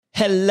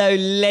Hello,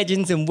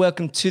 legends, and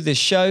welcome to the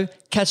show.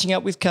 Catching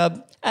Up with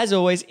Cub, as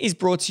always, is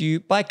brought to you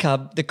by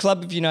Cub, the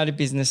Club of United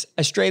Business,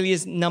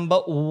 Australia's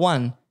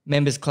 #1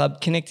 members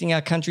club, connecting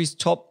our country's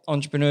top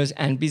entrepreneurs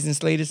and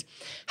business leaders.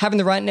 Having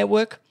the right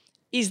network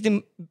is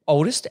the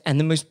oldest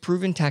and the most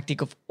proven tactic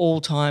of all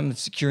time of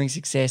securing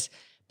success,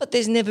 but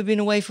there's never been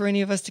a way for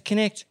any of us to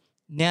connect.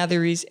 Now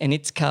there is, and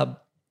it's Cub.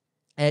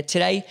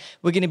 Today,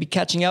 we're going to be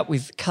catching up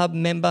with Cub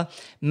member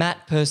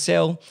Matt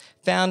Purcell,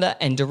 founder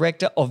and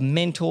director of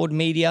Mentored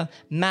Media.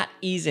 Matt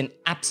is an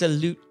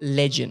absolute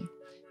legend.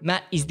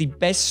 Matt is the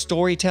best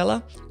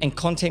storyteller and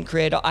content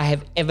creator I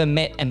have ever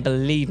met, and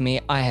believe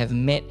me, I have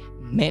met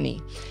many.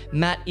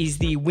 Matt is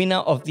the winner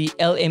of the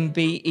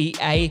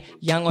LMBEA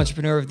Young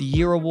Entrepreneur of the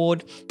Year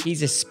Award.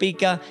 He's a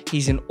speaker,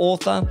 he's an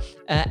author,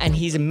 and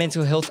he's a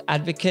mental health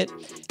advocate.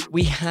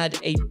 We had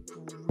a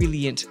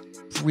brilliant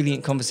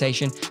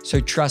conversation, so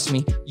trust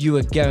me, you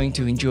are going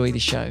to enjoy the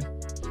show.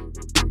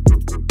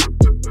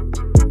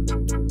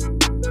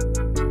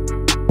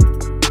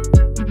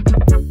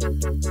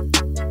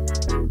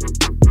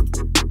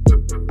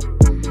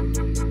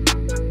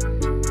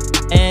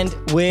 And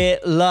we're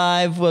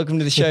live. Welcome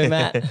to the show,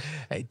 Matt.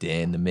 Hey,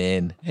 Dan, the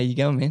man. How you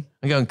going, man?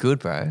 I'm going good,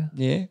 bro.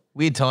 Yeah.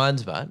 Weird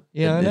times, but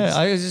Yeah, I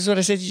know. This is what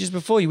I said to you just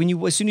before.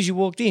 As soon as you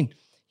walked in,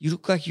 you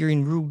look like you're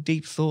in real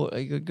deep thought.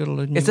 You got a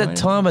lot of it's that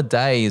time of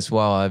day as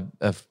well.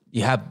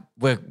 You have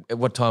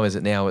what time is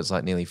it now? It's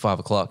like nearly 5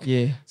 o'clock.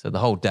 Yeah. So the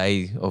whole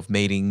day of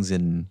meetings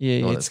and all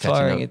it's that's catching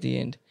tiring up. at the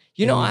end.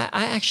 You know, I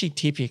actually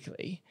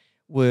typically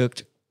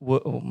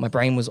my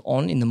brain was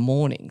on in the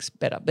mornings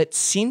better. But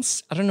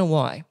since, I don't know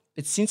why,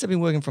 but since I've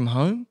been working from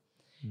home,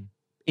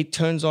 it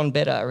turns on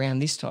better around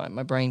this time.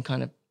 My brain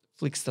kind of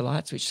flicks the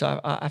light switch.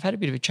 So I've had a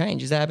bit of a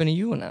change. Is that happening to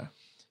you or no?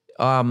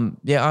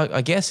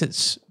 I guess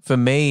it's, for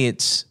me,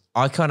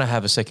 I kind of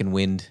have a second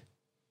wind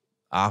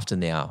after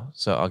now.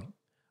 So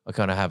I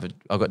kind of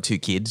I've got 2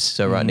 kids.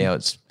 So right now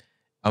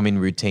I'm in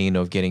routine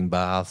of getting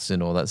baths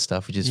and all that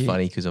stuff, which is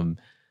funny because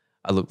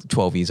I look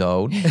 12 years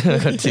old. I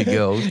got 2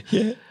 girls.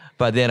 Yeah.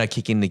 But then I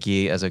kick in the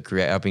gear as a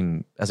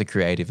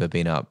creative. I've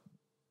been up,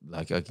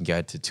 like I can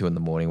go to 2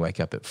 a.m, wake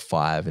up at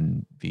 5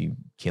 and be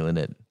killing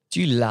it.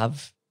 Do you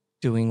love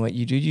doing what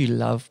you do? Do you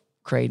love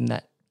creating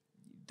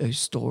those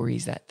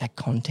stories, that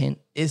content?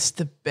 It's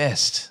the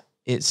best.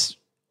 This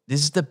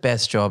is the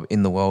best job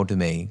in the world to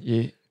me.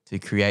 Yeah. To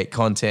create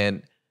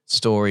content,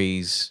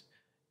 stories,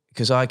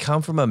 because I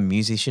come from a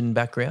musician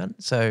background.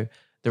 So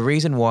the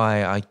reason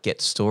why I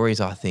get stories,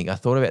 I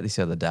thought about this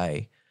the other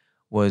day,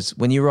 was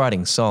when you're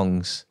writing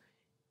songs,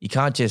 you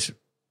can't just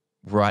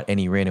write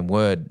any random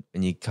word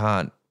and you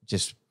can't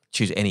just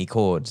choose any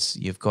chords.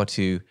 You've got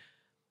to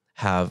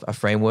have a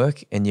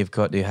framework and you've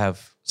got to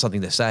have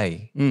something to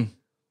say.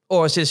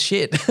 Or it's just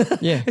shit.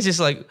 Yeah. It's just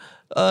like,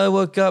 I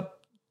woke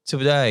up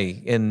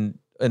today and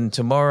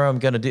tomorrow I'm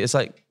going to do, it's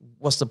like,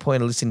 what's the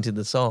point of listening to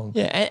the song?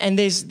 Yeah, and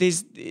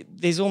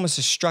there's almost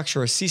a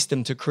structure, a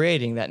system to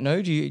creating that.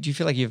 No, do you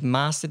feel like you've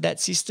mastered that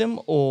system,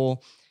 or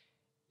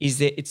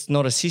it's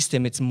not a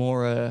system? It's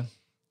more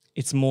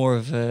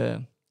of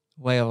a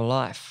way of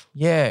life.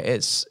 Yeah,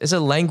 it's a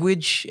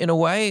language in a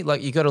way.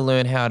 Like you got to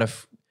learn how to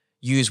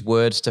use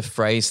words to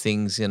phrase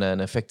things in an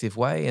effective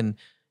way, and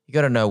you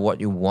got to know what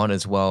you want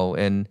as well.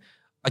 And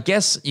I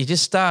guess you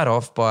just start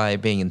off by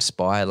being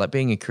inspired, like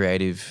being a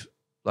creative,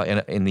 like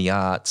in the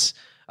arts.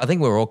 I think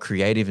we're all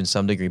creative in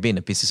some degree. Being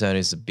a business owner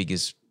is the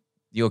biggest.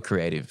 You're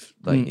creative.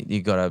 Like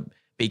you got to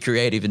be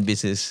creative in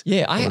business.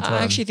 Yeah, I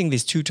actually think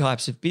there's 2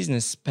 types of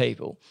business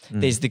people.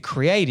 There's the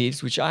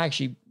creatives, which I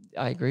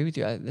agree with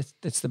you.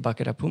 That's the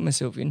bucket I put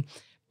myself in.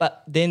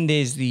 But then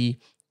there's the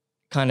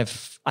kind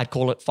of, I'd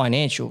call it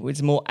financial.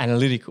 It's more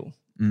analytical.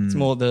 It's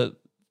more the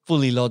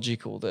fully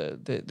logical,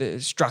 the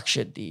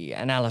structured, the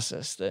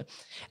analysis.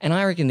 And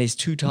I reckon there's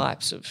 2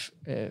 types of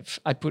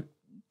I'd put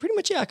pretty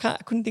much, I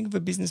couldn't think of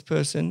a business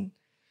person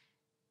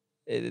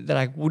that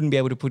I wouldn't be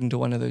able to put into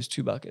one of those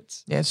 2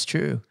 buckets. Yeah, it's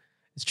true.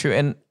 It's true.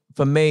 And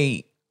for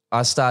me,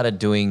 I started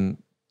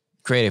doing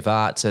creative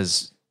arts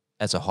as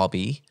a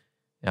hobby.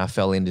 And I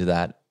fell into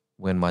that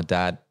when my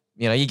dad,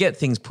 you get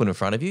things put in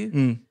front of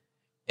you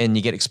and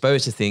you get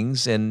exposed to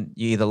things and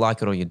you either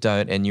like it or you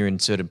don't, and you're in a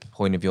certain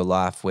point of your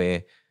life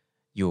where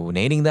you're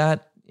needing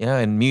that,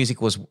 and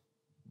music was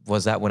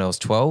that when I was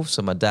 12.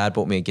 So my dad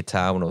bought me a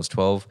guitar when I was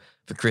 12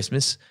 for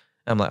Christmas.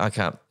 I'm like, I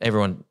can't,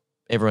 everyone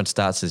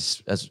starts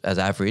as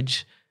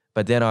average,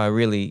 but then I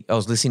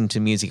was listening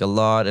to music a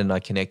lot and I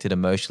connected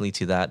emotionally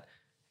to that.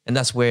 And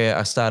that's where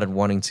I started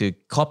wanting to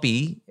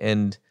copy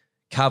and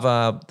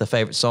cover the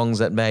favorite songs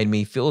that made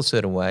me feel a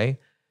certain way.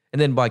 And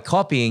then by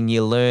copying,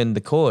 you learn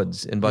the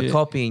chords, and by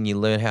copying, you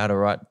learn how to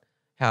write,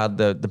 how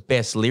the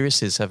best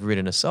lyricists have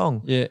written a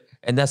song. Yeah.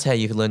 And that's how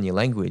you learn your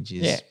language.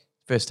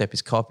 First step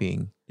is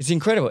copying. It's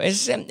incredible.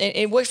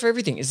 It works for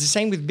everything. It's the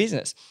same with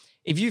business.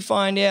 If you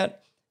find out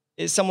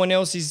someone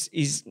else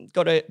is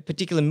got a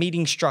particular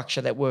meeting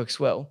structure that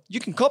works well, you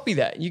can copy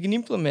that. You can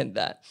implement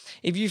that.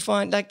 If you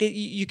find like that,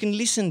 you can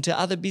listen to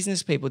other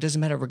business people. It doesn't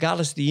matter,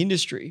 regardless of the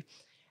industry.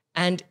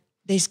 And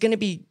there's going to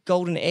be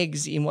golden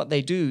eggs in what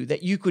they do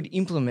that you could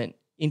implement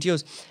into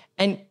yours.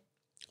 And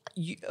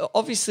you,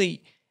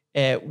 obviously,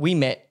 we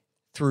met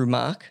through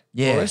Mark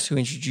Morris, who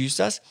introduced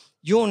us.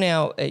 You're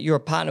now you're a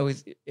partner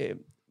with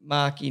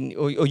Mark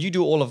or you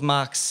do all of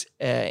Mark's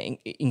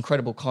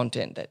incredible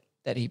content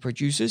that he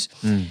produces,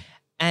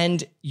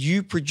 and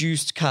you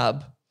produced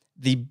Cub,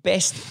 the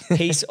best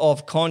piece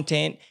of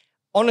content.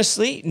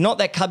 Honestly, not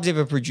that Cub's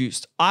ever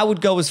produced. I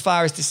would go as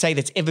far as to say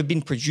that's ever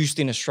been produced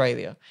in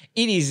Australia.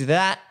 It is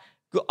that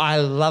good. I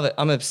love it.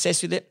 I'm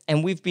obsessed with it,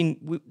 and with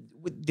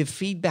the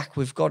feedback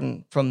we've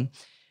gotten from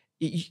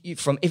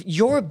if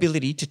your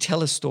ability to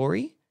tell a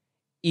story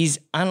is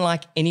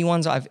unlike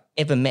anyone's I've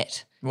ever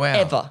met. Wow.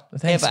 Ever. Well,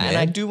 thanks, ever. man. And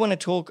I do want to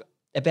talk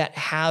about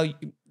how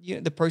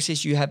the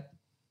process you have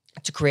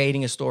to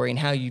creating a story and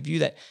how you view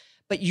that.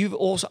 But you've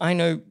also, I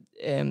know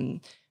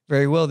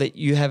very well that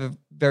you have a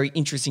very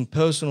interesting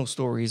personal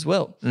story as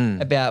well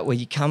about where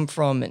you come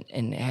from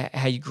and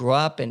how you grew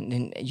up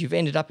and you've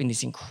ended up in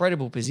this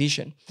incredible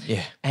position.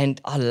 Yeah. And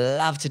I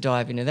love to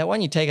dive into that. Why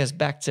don't you take us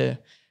back to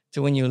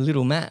when you were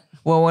little Matt?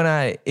 Well,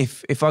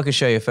 if I could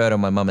show you a photo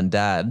of my mum and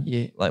dad,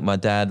 Yeah. like my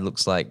dad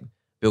looks like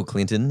Bill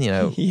Clinton,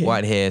 Yeah.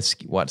 white hair,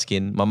 white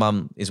skin. My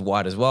mum is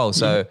white as well.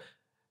 So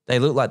they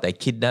look like they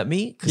kidnapped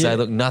me because they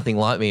look nothing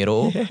like me at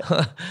all.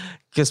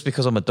 Just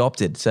because I'm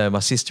adopted. So my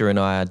sister and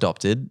I are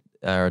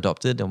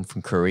adopted. I'm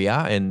from Korea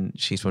and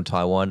she's from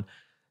Taiwan.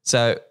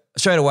 So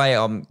straight away,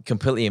 I'm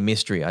completely a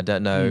mystery. I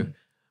don't know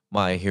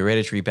my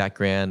hereditary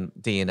background,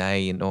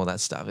 DNA and all that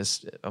stuff.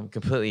 I'm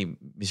completely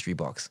mystery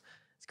box.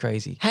 It's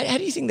crazy. How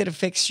do you think that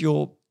affects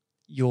your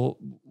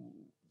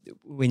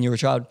when you're a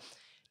child?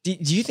 Do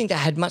you think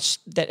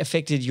that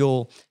affected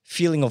your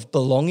feeling of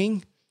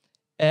belonging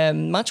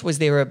much? Was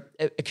there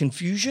a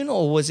confusion,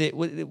 or was it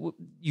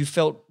you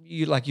felt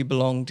you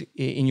belonged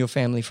in your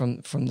family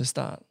from the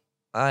start?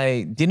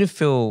 I didn't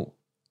feel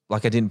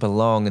like I didn't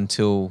belong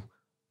until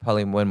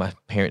probably when my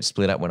parents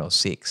split up when I was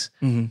 6.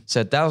 Mm-hmm.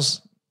 So that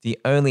was the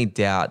only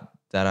doubt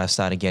that I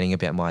started getting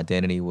about my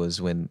identity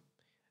was when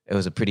it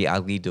was a pretty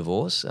ugly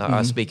divorce.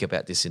 I speak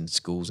about this in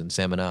schools and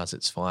seminars.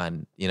 It's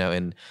fine,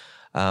 and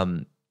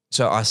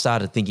so I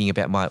started thinking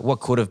about what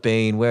could have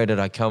been, where did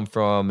I come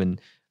from,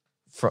 and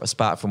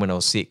start from when I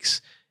was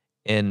 6.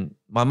 And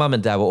my mum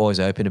and dad were always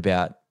open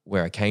about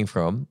where I came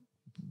from.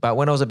 But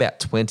when I was about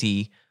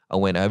 20, I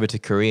went over to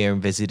Korea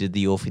and visited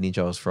the orphanage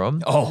I was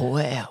from. Oh,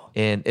 wow.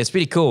 And it's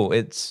pretty cool.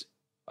 It's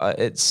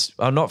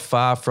I'm not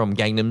far from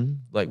Gangnam,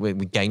 like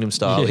with Gangnam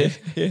Style. Yeah.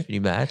 Pretty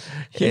mad.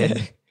 Yeah.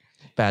 And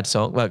bad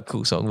song, well,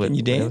 cool song. But Can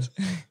you dance?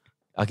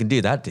 I can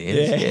do that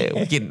dance.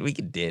 Yeah. We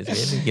can dance,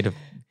 man. We get a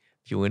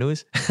few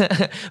winners.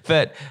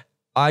 But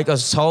I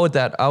was told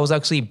that I was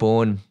actually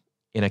born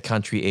in a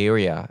country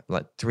area,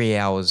 like 3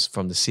 hours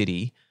from the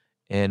city.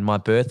 And my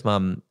birth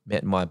mum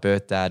met my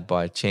birth dad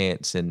by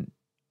chance, and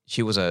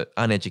she was an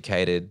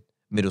uneducated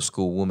middle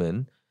school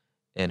woman,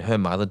 and her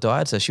mother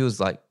died. So she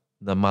was like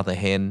the mother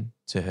hen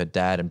to her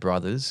dad and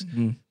brothers.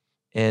 Mm-hmm.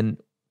 And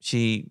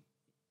she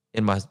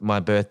and my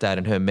birth dad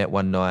and her met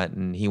one night,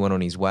 and he went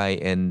on his way,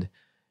 and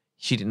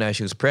she didn't know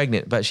she was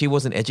pregnant, but she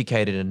wasn't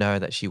educated to know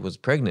that she was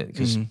pregnant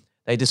because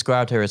they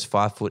described her as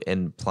 5 foot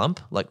and plump,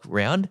 like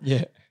round.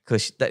 Yeah.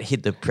 Because that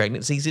hid the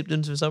pregnancy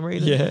symptoms for some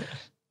reason. Yeah.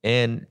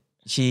 And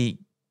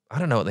I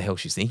don't know what the hell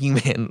she's thinking,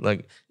 man.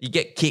 Like you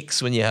get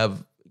kicks when you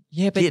have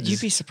but kids.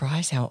 you'd be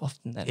surprised how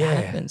often that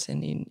happens.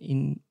 And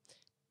in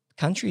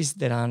countries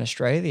that aren't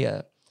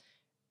Australia,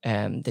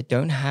 that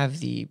don't have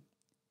the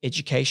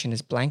education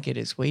as blanket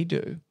as we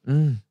do,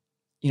 and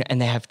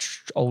they have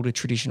older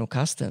traditional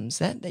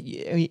customs,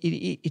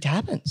 it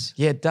happens.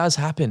 Yeah, it does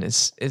happen.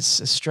 It's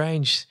a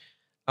strange.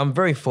 I'm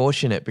very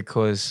fortunate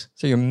because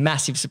So you're a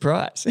massive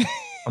surprise.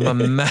 I'm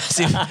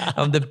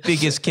the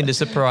biggest Kinder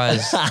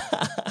Surprise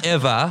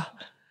ever.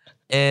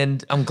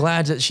 And I'm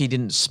glad that she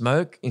didn't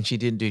smoke and she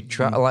didn't do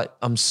drugs. Like,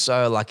 I'm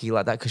so lucky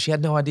like that because she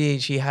had no idea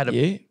she had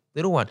a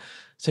little one.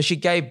 So she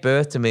gave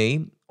birth to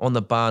me on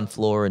the barn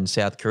floor in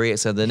South Korea.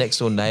 So the next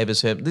door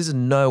neighbors heard, this is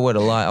nowhere to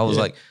lie. I was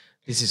like,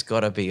 this has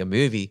got to be a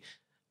movie.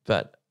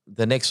 But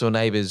the next door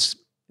neighbors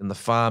in the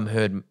farm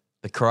heard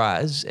the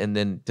cries and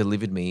then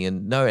delivered me,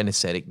 and no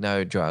anesthetic,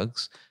 no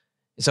drugs.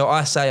 So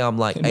I say I'm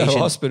like No Asian.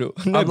 hospital,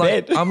 no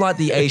bed. I'm like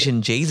the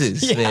Asian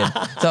Jesus, man.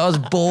 So I was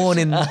born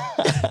in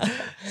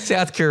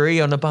South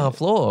Korea on the barn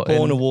floor.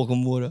 Born to walk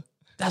on water.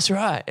 That's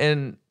right.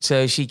 And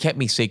so she kept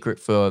me secret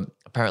for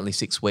apparently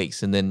 6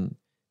 weeks and then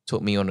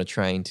took me on a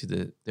train to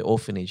the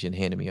orphanage and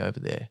handed me over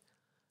there.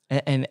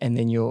 And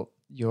then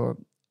your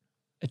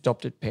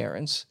adopted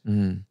parents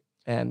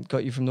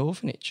got you from the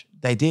orphanage.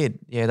 They did.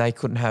 Yeah, they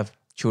couldn't have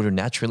children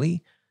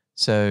naturally.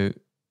 So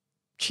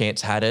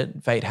fate had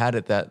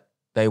it that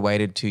they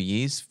waited 2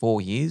 years,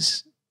 4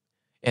 years,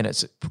 and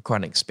it's quite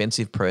an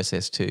expensive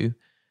process too.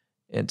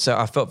 And so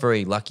I felt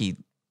very lucky.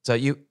 So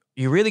you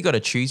really got to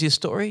choose your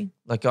story.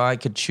 Like I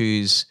did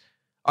choose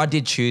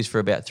for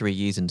about 3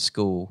 years in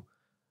school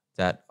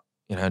that,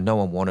 no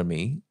one wanted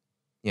me.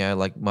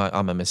 Like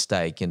I'm a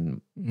mistake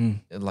and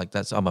like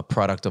I'm a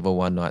product of a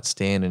one night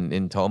stand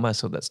and told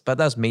myself but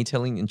that was me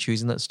telling and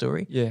choosing that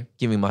story. Yeah.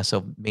 Giving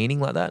myself meaning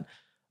like that.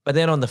 But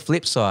then on the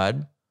flip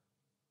side,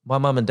 my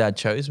mum and dad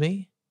chose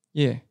me.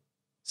 Yeah.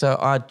 So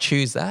I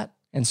choose that.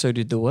 And so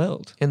did the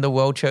world. And the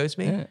world chose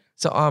me. Yeah.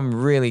 So I'm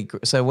really,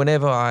 so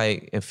whenever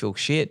I feel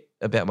shit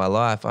about my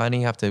life, I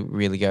only have to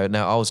really go,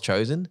 no, I was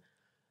chosen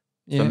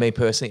for me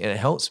personally. And it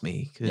helps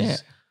me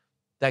because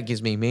that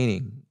gives me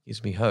meaning,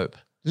 gives me hope.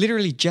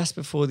 Literally just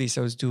before this,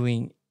 I was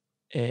doing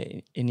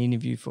an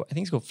interview for, I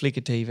think it's called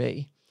Flickr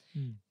TV.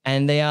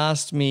 And they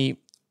asked me,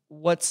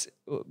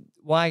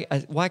 why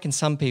can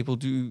some people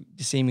do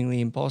the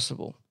seemingly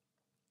impossible?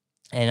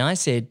 And I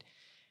said,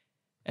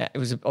 it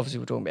was obviously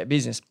we're talking about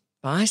business,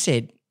 but I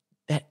said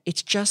that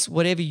it's just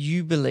whatever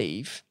you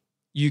believe,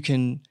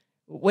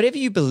 whatever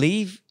you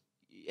believe,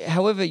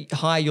 however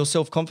high your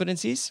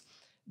self-confidence is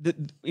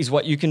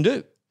what you can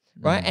do,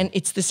 right? And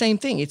it's the same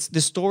thing. It's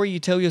the story you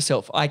tell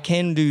yourself. I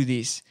can do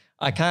this.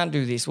 I can't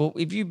do this. Well,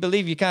 if you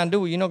believe you can't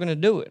do it, you're not going to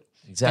do it.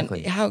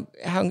 Exactly.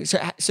 And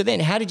so then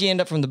how did you end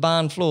up from the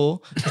barn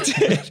floor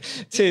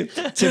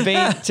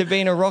to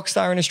being a rock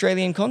star in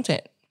Australian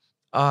content?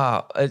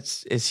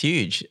 It's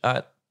huge.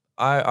 I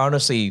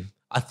honestly,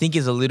 I think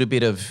it's a little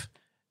bit of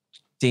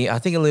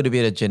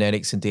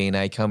genetics and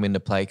DNA come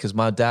into play because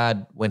my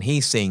dad, when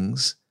he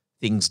sings,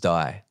 things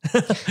die,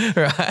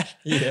 right?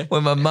 Yeah.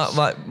 When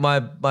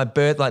my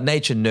birth, like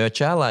nature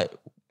nurture, like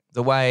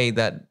the way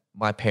that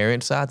my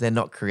parents are, they're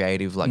not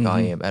creative like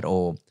I am at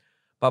all.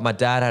 But my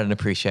dad had an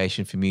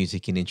appreciation for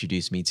music and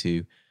introduced me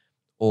to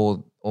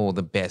all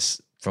the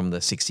best from the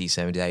 60s,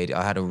 70s, 80s.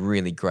 I had a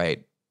really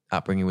great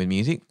upbringing with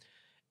music.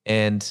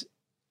 And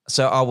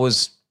so I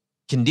was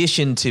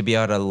conditioned to be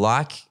able to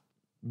like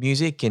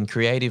music and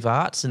creative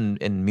arts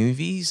and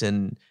movies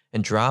and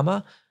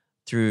drama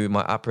through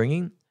my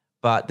upbringing.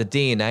 But the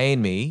DNA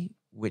in me,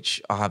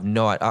 which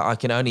I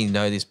can only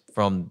know this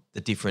from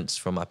the difference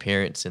from my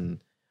parents and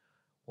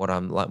what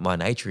I'm like my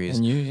nature is.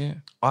 And you, yeah.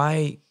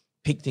 I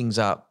pick things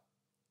up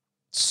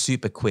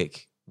super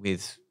quick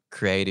with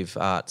creative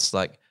arts.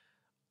 Like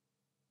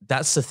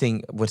that's the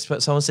thing. When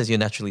someone says you're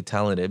naturally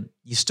talented,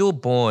 you're still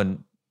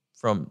born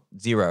from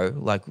zero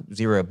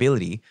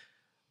ability,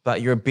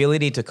 but your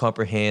ability to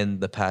comprehend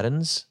the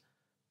patterns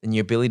and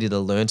your ability to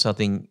learn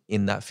something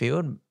in that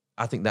field,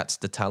 I think that's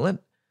the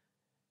talent.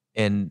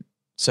 And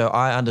so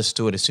I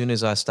understood as soon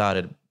as I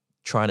started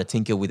trying to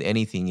tinker with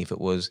anything, if it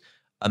was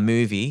a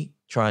movie,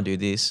 try and do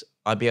this,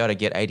 I'd be able to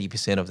get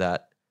 80% of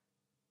that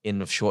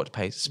in a short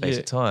space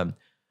of time.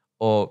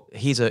 Or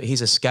here's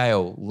a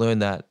scale, learn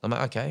that. I'm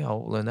like, okay,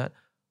 I'll learn that.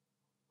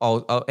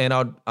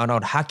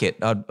 I'd hack it.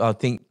 I'd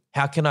think,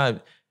 how can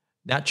I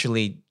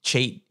naturally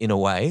cheat in a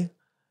way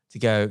to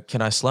go,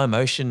 can I slow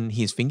motion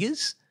his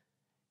fingers?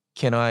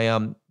 Can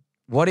I,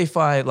 what if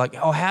I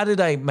how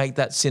did I make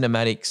that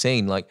cinematic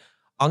scene? Like,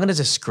 I'm going to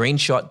just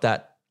screenshot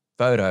that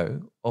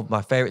photo of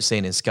my favorite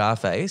scene in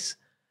Scarface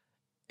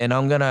and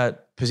I'm going to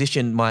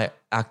position my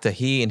actor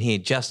here and here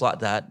just like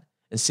that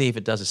and see if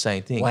it does the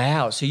same thing.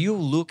 Wow. So you'll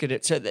look at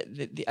it. So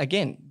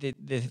again,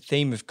 the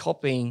theme of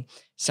copying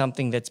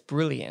something that's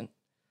brilliant,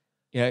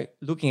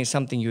 looking at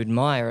something you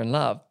admire and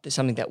love,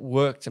 something that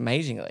worked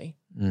amazingly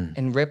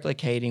and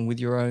replicating with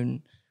your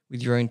own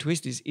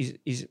twist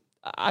is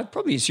I'd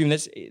probably assume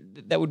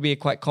that would be a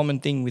quite common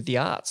thing with the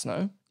arts,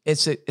 no?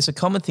 It's a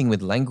common thing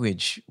with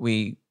language.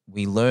 We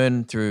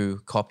learn through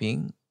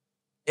copying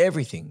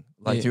everything,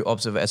 through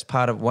observation. As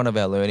part of one of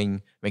our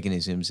learning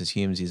mechanisms as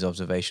humans is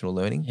observational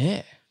learning.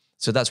 Yeah.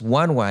 So that's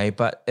one way,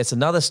 but it's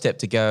another step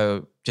to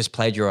go just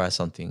plagiarize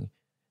something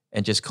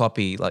and just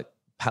copy like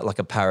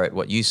a parrot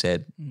what you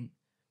said.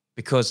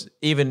 Because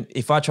even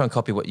if I try and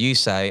copy what you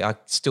say, I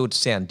still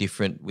sound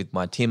different with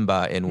my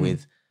timbre and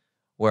with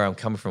where I'm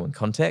coming from in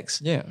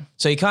context. Yeah.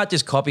 So you can't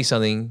just copy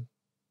something.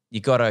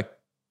 You got to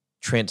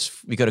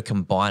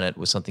combine it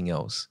with something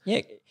else.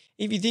 Yeah.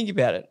 If you think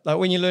about it, like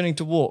when you're learning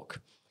to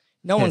walk,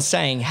 no one's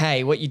saying,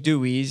 hey, what you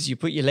do is you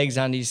put your legs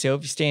under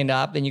yourself, you stand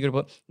up, then you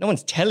got to no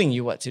one's telling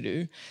you what to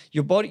do.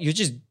 Your body,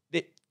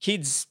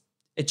 kids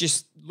are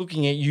just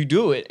looking at you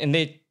do it and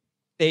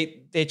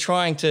they're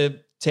trying to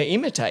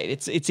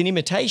imitate. It's an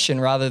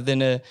imitation rather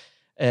than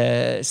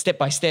a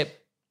step-by-step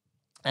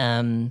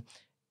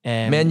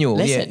manual.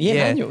 Lesson.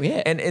 Manual,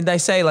 yeah. And they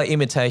say like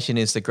imitation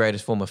is the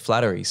greatest form of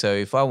flattery. So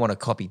if I want to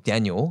copy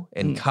Daniel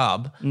and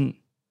Cub,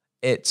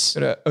 it's got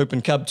to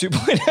open Cub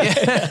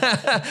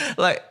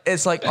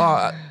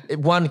 2.0.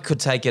 One could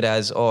take it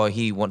as,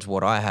 he wants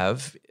what I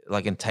have,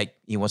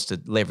 he wants to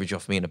leverage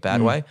off me in a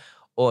bad way.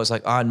 Or it's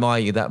like, I admire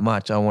you that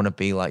much. I want to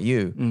be like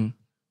you.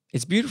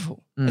 It's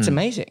beautiful. It's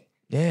amazing.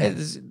 Yeah.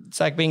 It's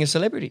like being a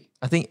celebrity.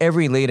 I think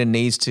every leader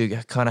needs to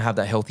kind of have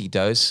that healthy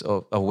dose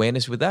of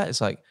awareness with that.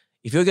 It's like,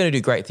 if you're going to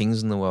do great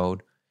things in the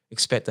world,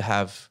 expect to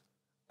have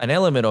an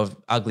element of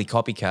ugly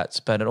copycats,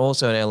 but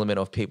also an element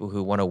of people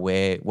who want to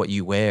wear what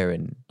you wear.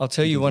 And I'll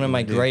tell you one of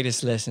my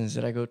greatest lessons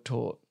that I got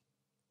taught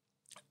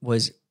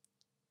was,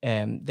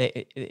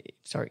 they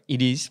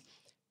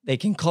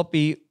can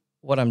copy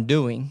what I'm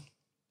doing,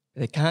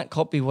 but they can't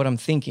copy what I'm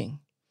thinking.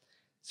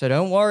 So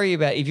don't worry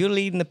about if you're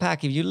leading the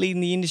pack, if you're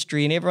leading the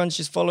industry and everyone's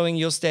just following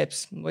your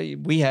steps.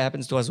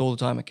 Happens to us all the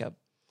time at Cub,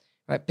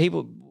 right?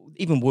 People,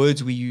 even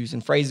words we use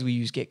and phrases we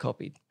use get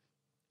copied.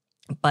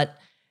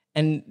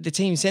 And the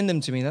team send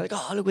them to me. They're like,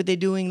 oh, look what they're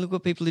doing. Look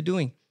what people are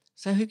doing.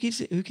 So who gives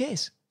it? Who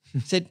cares?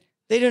 Said,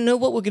 they don't know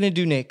what we're going to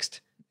do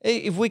next.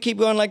 If we keep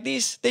going like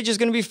this, they're just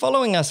going to be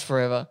following us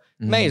forever.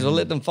 May as well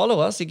let them follow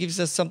us. It gives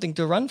us something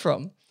to run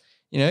from.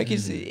 You know,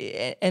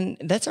 and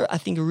that's, I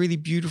think, a really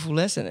beautiful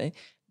lesson.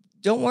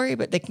 Don't worry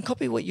about it. They can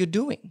copy what you're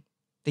doing.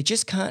 They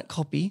just can't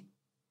copy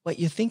what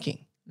you're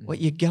thinking, what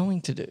you're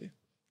going to do.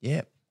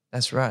 Yeah,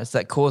 that's right. It's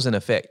that cause and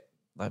effect.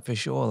 Like for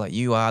sure, like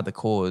you are the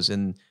cause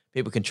and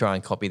people can try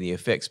and copy the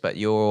effects, but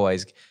you're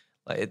always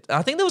like,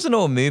 I think there was an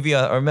old movie.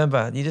 I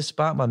remember, you just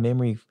sparked my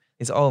memory.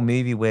 This old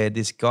movie where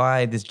this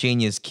guy, this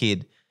genius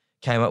kid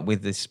came up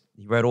with this,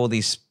 he wrote all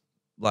these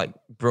like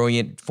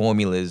brilliant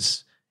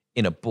formulas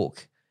in a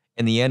book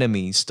and the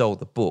enemy stole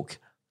the book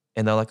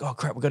and they're like, oh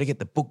crap, we've got to get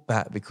the book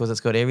back because it's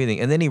got everything.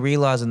 And then he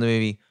realized in the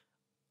movie,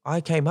 I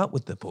came up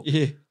with the book.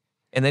 Yeah.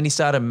 And then he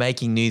started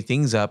making new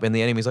things up and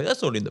the enemy's like,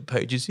 that's not in the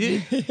pages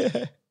here.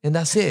 Yeah. And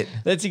that's it.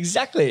 That's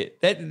exactly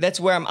it. That's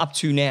where I'm up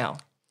to now.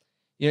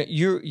 You know,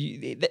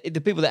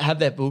 the people that have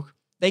that book,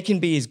 they can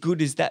be as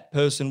good as that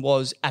person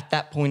was at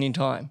that point in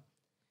time,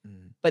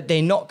 but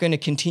they're not going to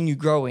continue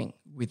growing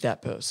with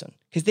that person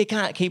because they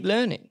can't keep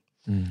learning.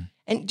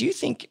 And do you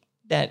think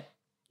that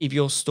if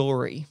your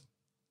self-story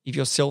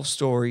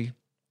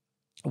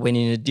went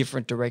in a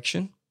different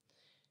direction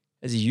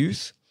as a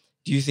youth,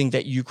 do you think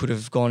that you could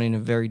have gone in a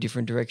very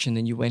different direction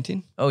than you went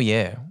in? Oh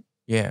yeah.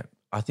 Yeah.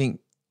 I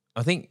think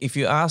if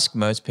you ask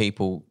most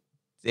people,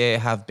 there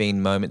have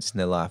been moments in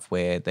their life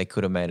where they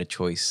could have made a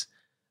choice,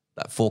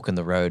 that fork in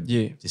the road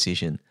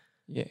decision.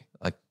 Yeah.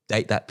 Like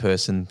date that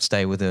person,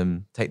 stay with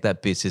them, take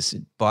that business,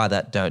 buy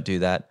that, don't do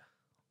that,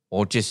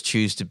 or just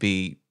choose to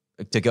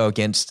go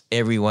against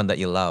everyone that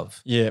you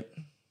love. Yeah.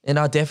 And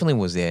I definitely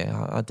was there.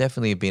 I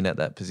definitely have been at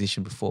that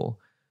position before.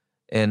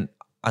 And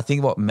I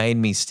think what made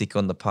me stick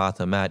on the path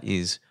I'm at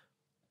is,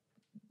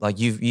 like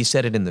you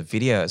said it in the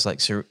video, it's like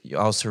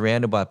I was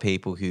surrounded by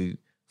people who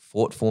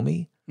fought for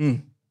me.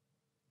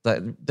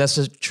 Like that's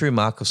a true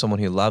mark of someone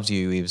who loves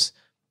you is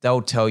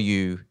they'll tell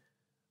you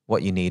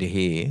what you need to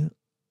hear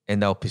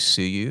and they'll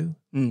pursue you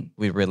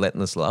with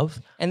relentless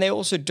love. And they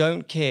also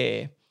don't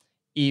care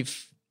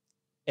if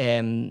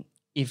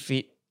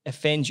it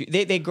offends you.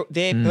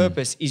 Their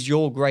purpose is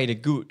your greater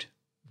good.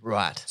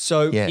 Right.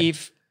 So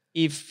if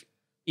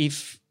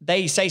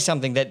they say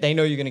something that they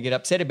know you're going to get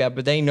upset about,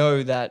 but they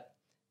know that,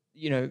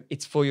 you know,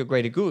 it's for your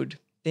greater good,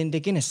 then they're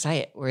going to say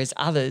it. Whereas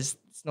others,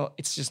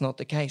 it's just not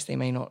the case. They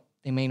may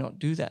not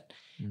do that.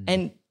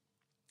 And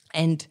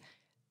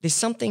there's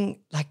something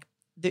like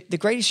the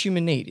greatest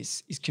human need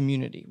is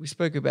community. We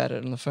spoke about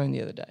it on the phone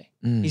the other day.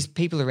 Is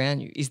people around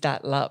you, is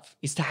that love,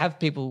 is to have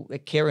people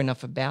that care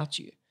enough about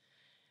you.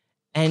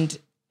 And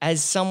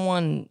as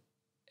someone,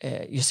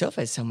 yourself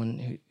as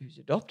someone who's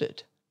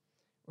adopted,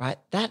 right,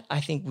 that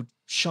I think would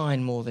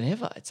shine more than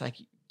ever. It's like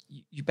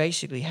you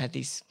basically have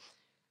these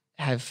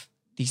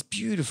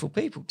beautiful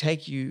people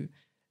take you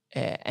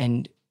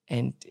and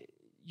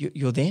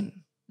you're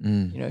them.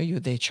 You know, you're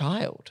their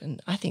child.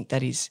 And I think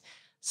that is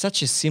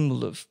such a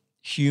symbol of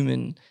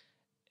human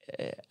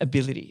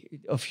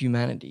ability, of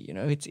humanity. You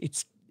know,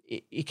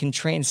 it can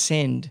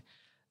transcend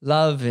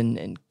love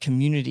and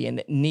community, and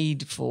that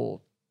need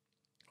for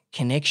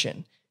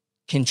connection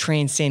can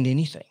transcend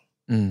anything.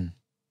 You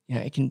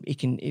know,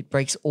 it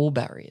breaks all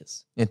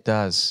barriers. It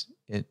does.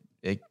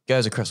 It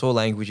goes across all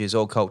languages,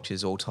 all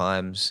cultures, all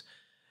times.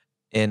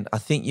 And I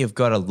think you've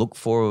got to look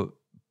for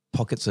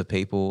pockets of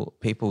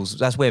people's,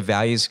 that's where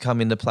values come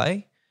into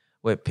play,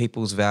 where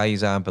people's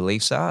values are and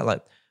beliefs are.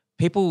 Like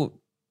people,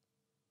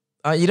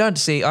 I've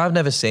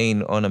never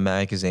seen on a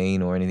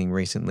magazine or anything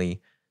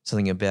recently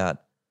something about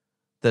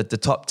the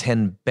top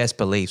 10 best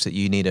beliefs that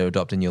you need to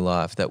adopt in your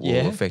life that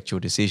will affect your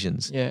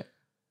decisions. Yeah.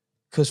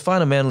 Because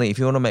fundamentally, if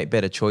you want to make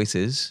better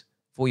choices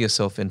for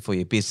yourself and for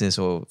your business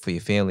or for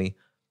your family,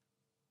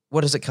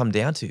 what does it come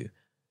down to? It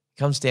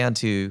comes down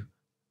to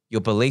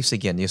your beliefs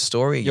again, your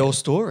story again. Your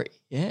story,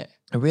 yeah.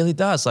 It really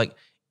does. Like,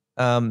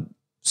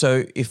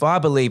 so if I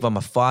believe I'm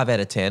a 5 out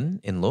of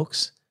 10 in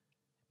looks,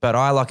 but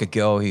I like a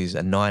girl who's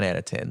a 9 out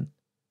of 10,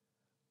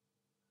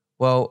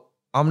 well,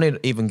 I'm not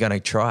even going to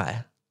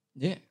try.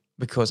 Yeah.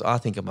 Because I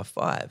think I'm a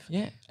 5.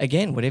 Yeah.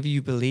 Again, whatever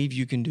you believe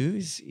you can do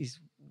is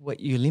what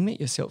you limit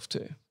yourself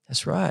to.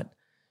 That's right.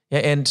 Yeah.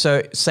 And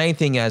so same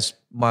thing as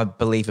my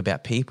belief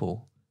about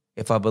people.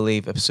 If I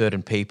believe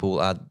certain people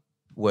are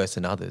worse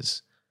than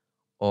others,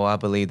 or I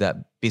believe that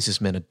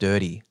businessmen are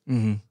dirty,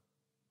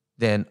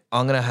 then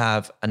I'm going to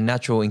have a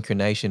natural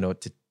inclination or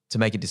to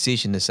make a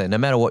decision to say, no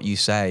matter what you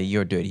say,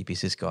 you're a dirty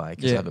business guy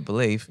because I have a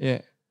belief.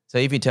 Yeah. So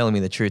if you're telling me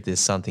the truth, there's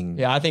something.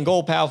 Yeah, I think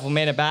all powerful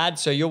men are bad.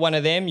 So you're one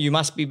of them. You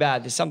must be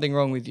bad. There's something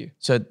wrong with you.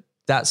 So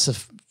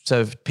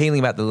so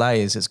peeling back the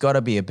layers, it's got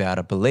to be about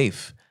a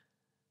belief.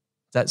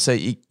 So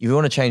you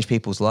want to change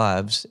people's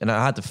lives, and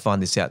I had to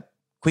find this out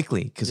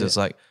quickly because it's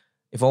like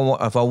if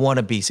I want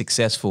to be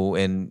successful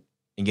and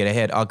get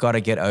ahead, I got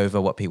to get over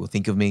what people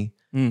think of me.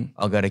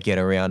 I got to get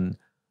around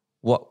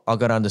I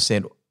got to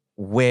understand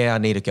where I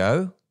need to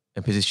go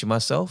and position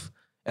myself,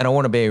 and I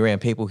want to be around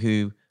people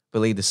who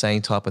believe the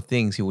same type of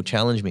things, he will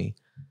challenge me.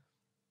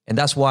 And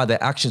that's why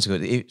their actions are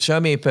good. Show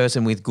me a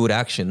person with good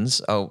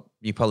actions,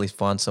 you probably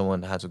find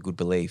someone that has a good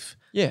belief.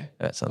 Yeah,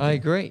 about something. I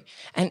agree.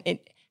 And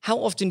how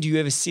often do you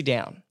ever sit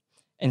down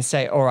and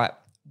say, all right,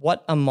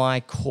 what are my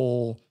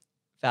core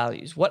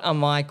values? What are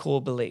my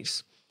core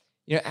beliefs?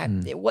 You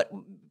know,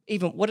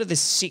 what are the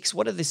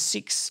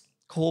six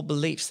core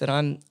beliefs that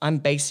I'm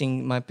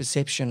basing my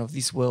perception of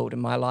this world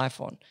and my life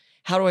on?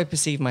 How do I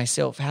perceive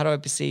myself? How do I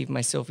perceive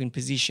myself in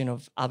position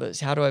of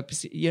others? How do I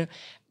perceive,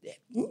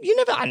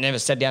 I never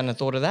sat down and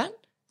thought of that.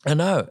 I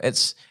know.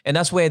 And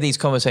that's where these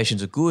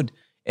conversations are good,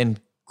 and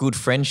good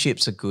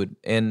friendships are good.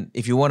 And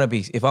if I want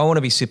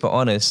to be super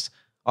honest,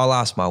 I'll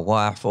ask my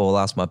wife, or I'll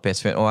ask my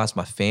best friend, or I'll ask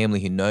my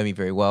family who know me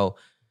very well.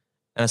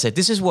 And I say,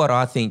 this is what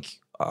I think.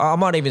 I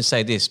might even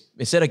say this,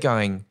 instead of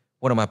going,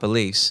 what are my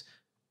beliefs?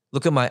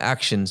 Look at my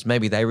actions.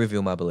 Maybe they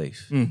reveal my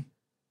belief.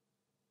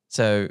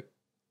 So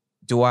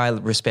do I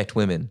respect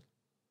women?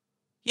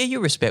 Yeah, you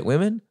respect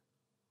women.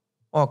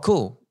 Oh,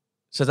 cool.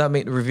 So that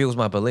reveals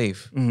my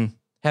belief.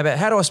 How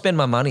do I spend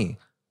my money?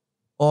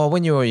 Oh,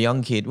 when you were a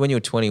young kid, when you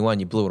were 21,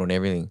 you blew it on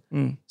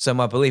everything. So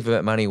my belief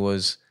about money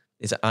is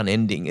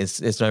unending.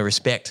 There's no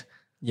respect.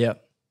 Yeah.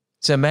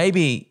 So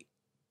maybe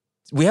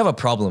we have a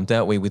problem,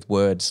 don't we, with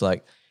words?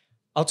 Like,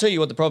 I'll tell you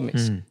what the problem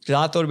is, because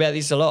I thought about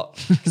this a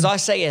lot, because I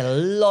say a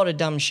lot of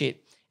dumb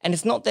shit. And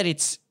it's not that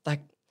it's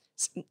like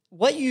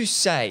what you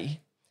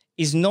say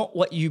is not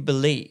what you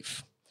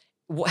believe.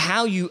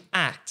 How you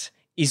act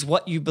is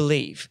what you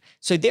believe.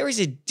 So there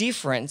is a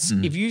difference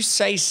if you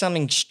say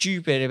something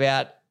stupid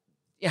about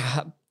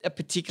a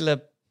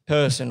particular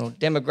person or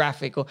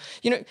demographic, or,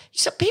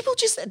 so people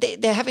just,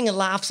 they're having a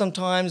laugh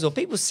sometimes, or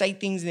people say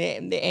things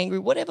and they're angry,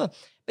 whatever.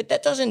 But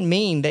that doesn't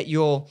mean that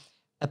you're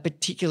a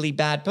particularly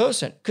bad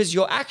person, because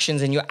your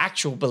actions and your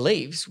actual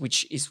beliefs,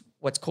 which is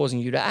what's causing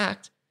you to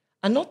act,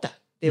 are not that.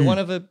 They're one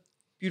of a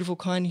beautiful,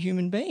 kind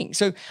human being.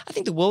 So I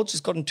think the world's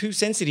just gotten too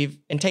sensitive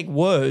and take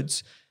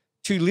words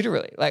too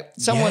literally. Like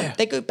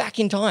they go back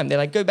in time.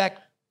 They go back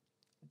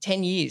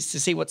 10 years to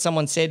see what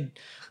someone said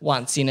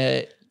once in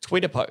a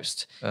Twitter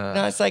post.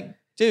 It's like,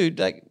 dude,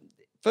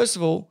 first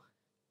of all,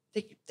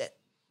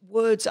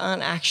 words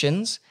aren't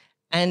actions,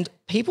 and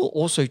people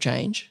also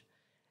change,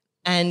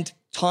 and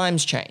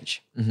times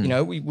change.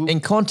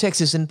 And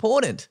context is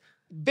important.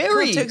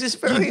 Context is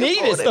very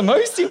important. It's the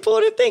most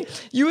important thing.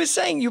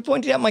 You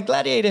pointed out my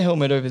gladiator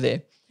helmet over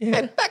there. Yeah.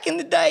 And back in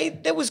the day,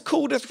 that was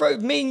cool to throw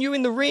me and you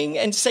in the ring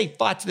and say,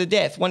 fight to the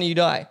death, one of you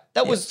die.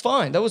 That was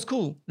fine. That was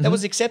cool. That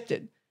was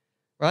accepted,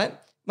 right?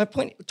 My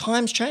point,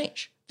 times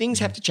change. Things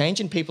have to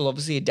change, and people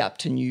obviously adapt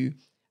to new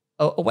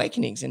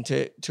awakenings and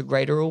to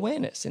greater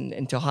awareness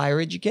and to higher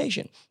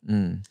education.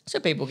 So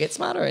people get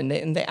smarter and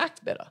they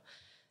act better.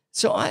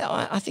 So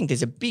I think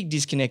there's a big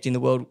disconnect in the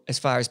world as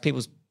far as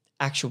people's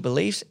actual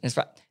beliefs.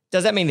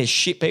 Does that mean there's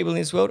shit people in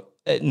this world?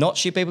 Not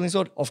shit people in this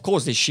world? Of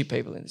course there's shit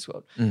people in this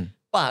world.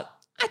 But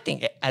I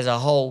think as a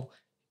whole,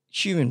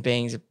 human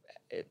beings,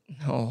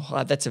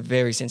 that's a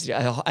very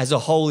sensitive, as a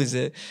whole is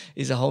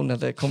a whole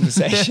nother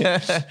conversation.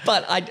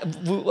 But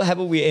how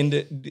about we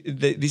end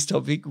this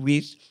topic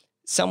with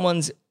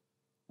someone's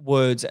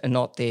words are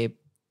not their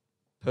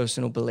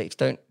personal beliefs.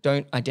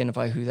 Don't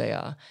identify who they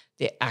are.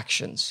 Their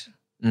actions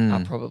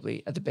are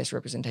probably the best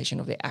representation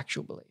of their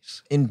actual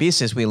beliefs. In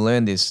business, we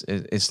learn this.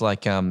 It's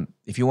like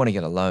if you want to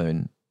get a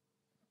loan,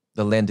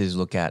 the lenders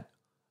look at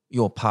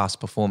your past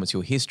performance,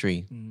 your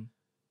history,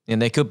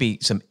 and there could be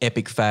some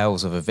epic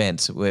fails of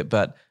events,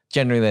 but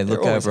generally they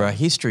look over a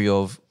history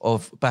of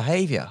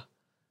behavior,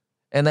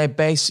 and they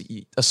base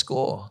a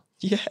score.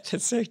 Yeah,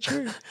 that's so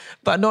true.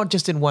 But not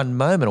just in one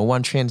moment or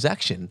one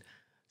transaction.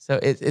 So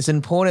it's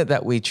important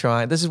that we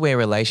try. This is where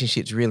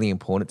relationships really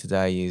important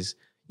today is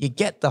you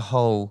get the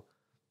whole.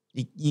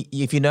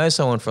 If you know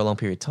someone for a long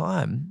period of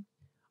time,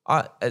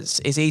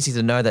 it's easy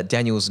to know that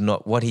Daniel's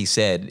not what he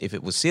said. If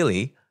it was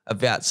silly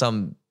about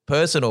some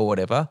person or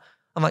whatever,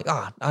 I'm like,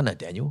 I know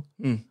Daniel.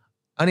 I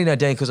only know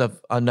Daniel because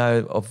I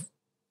know of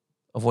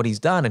what he's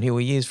done and who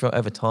he is for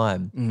over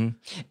time.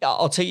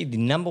 I'll tell you the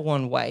number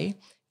one way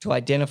to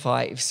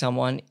identify if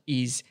someone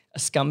is a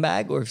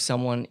scumbag or if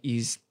someone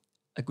is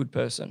a good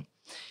person.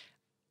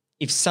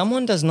 If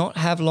someone does not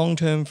have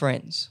long-term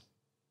friends,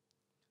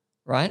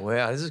 right?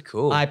 Wow, this is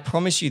cool. I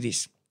promise you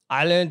this.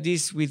 I learned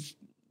this with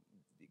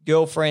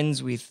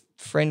girlfriends, with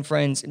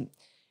friends. And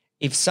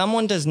if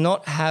someone does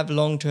not have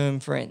long-term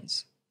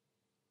friends,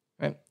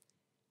 right,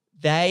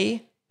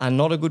 they are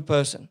not a good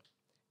person.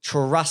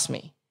 Trust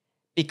me,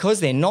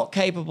 because they're not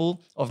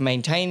capable of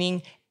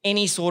maintaining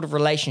any sort of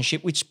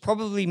relationship, which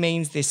probably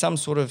means there's some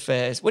sort of,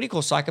 what do you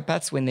call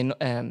psychopaths when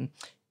they're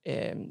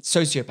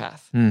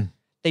sociopath?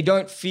 They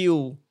don't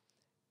feel,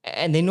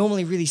 and they're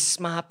normally really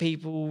smart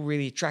people,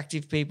 really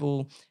attractive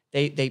people.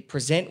 They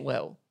present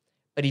well.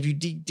 But if you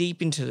dig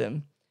deep into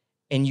them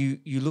and you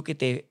look at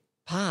their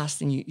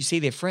past and you see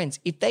their friends,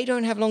 if they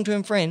don't have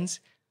long-term friends,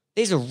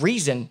 there's a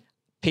reason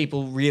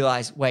people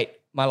realize, wait,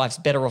 my life's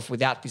better off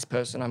without this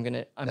person. I'm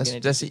gonna That's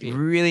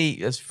disappear.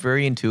 that's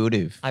very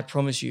intuitive. I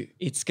promise you,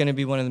 it's going to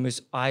be one of the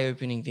most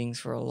eye-opening things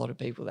for a lot of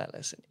people, that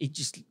lesson.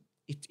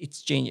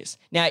 It's genius.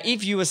 Now,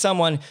 if you are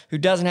someone who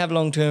doesn't have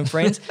long-term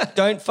friends,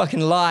 don't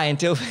fucking lie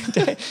until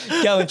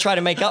go and try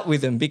to make up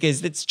with them,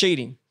 because it's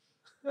cheating.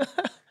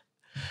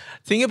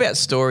 Thing about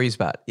stories,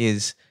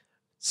 the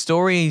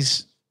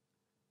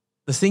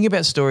thing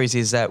about stories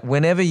is that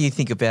whenever you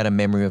think about a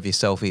memory of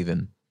yourself,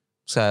 even,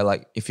 so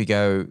like if you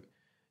go,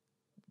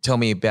 tell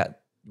me about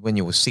when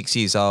you were 6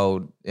 years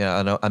old, you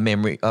know, a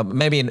memory,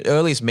 maybe an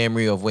earliest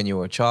memory of when you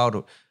were a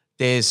child,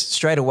 there's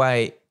straight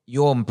away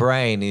your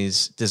brain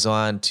is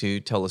designed to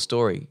tell a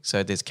story.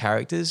 So there's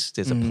characters,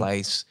 there's a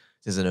place,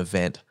 there's an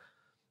event.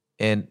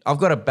 And I've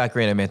got a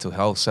background in mental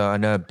health, so I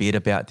know a bit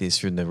about this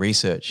from the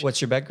research. What's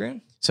your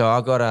background? So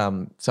I got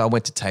so I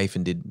went to TAFE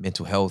and did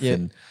mental health,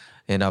 and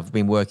I've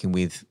been working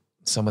with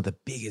some of the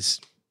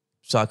biggest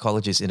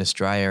psychologists in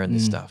Australia and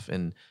this stuff.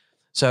 And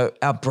so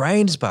our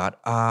brains, but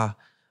are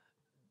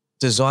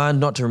designed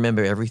not to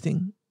remember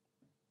everything.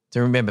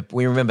 We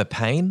remember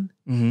pain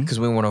because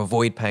we want to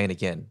avoid pain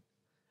again.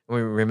 We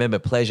remember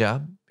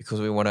pleasure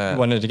because we want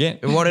it again.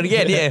 We want it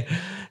again, yeah.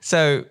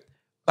 So,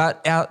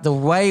 but the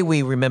way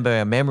we remember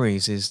our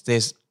memories is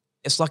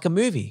it's like a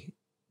movie.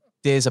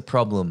 There's a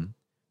problem.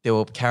 There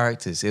were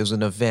characters. There was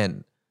an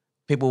event.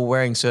 People were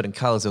wearing certain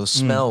colors. There were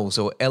smells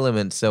or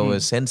elements. There were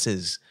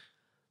senses.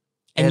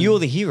 And you're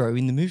the hero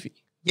in the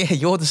movie. Yeah,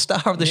 you're the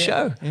star of the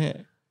show.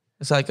 Yeah.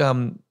 It's like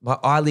my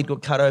eyelid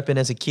got cut open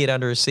as a kid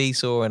under a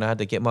seesaw and I had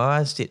to get my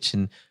eyes stitched,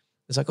 and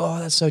it's like, oh,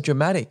 that's so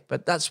dramatic.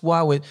 But that's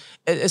why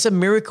it's a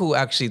miracle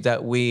actually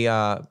that we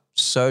are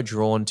so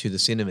drawn to the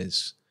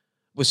cinemas.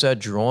 We're so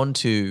drawn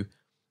to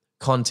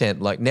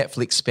content. Like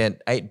Netflix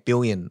spent $8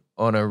 billion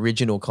on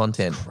original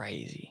content.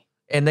 Crazy.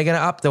 And they're going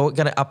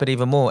to up it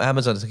even more.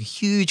 Amazon, it's like a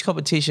huge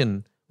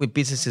competition with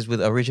businesses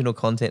with original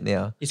content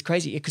now. It's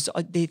crazy because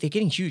they're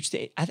getting huge.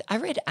 I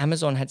read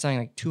Amazon had something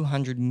like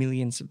 200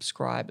 million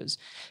subscribers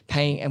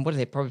paying, and what are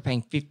they, probably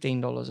paying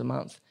 $15 a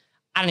month.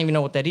 I don't even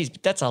know what that is,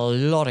 but that's a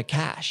lot of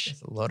cash.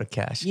 It's a lot of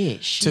cash. Yeah,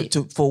 shit.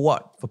 For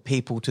what? For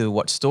people to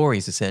watch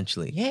stories,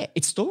 essentially. Yeah,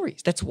 it's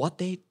stories. That's what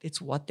they're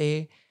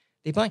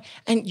buying.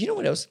 And you know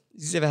what else?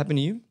 Has this ever happened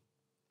to you?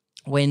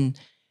 When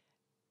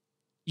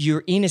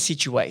you're in a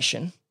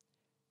situation,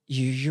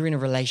 you're in a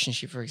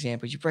relationship, for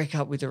example, you break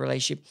up with a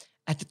relationship.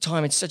 At the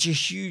time, it's such a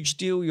huge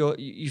deal.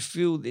 You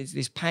feel there's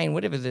this pain,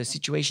 whatever the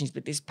situation is,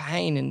 but there's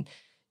pain, and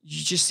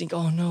you just think,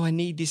 oh no, I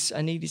need this.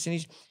 And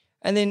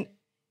then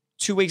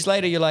 2 weeks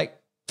later, you're like,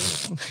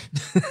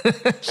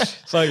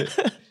 it's like, you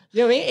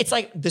know what I mean? It's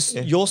like this,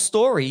 your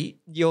story,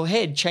 your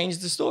head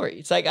changed the story.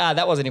 It's like,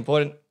 that wasn't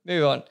important.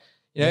 Move on.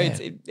 You know,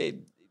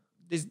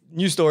 there's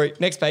new story,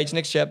 next page,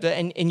 next chapter,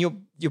 and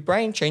your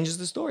brain changes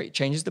the story,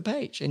 changes the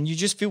page, and you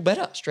just feel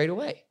better straight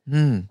away.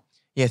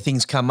 Yeah,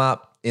 things come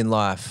up in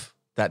life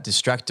that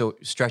distract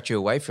you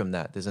away from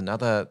that. There's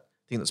another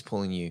thing that's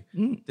pulling you.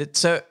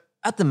 So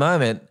at the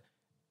moment,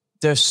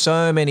 there's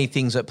so many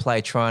things at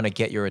play trying to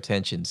get your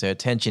attention. So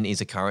attention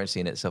is a currency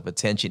in itself.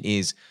 Attention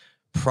is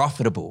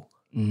profitable.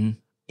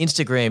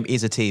 Instagram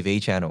is a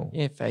TV channel.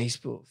 Yeah,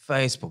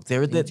 Facebook.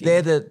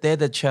 They're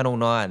the channel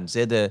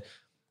 9s.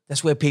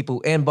 That's where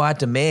people, and by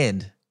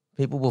demand,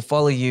 people will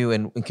follow you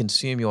and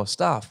consume your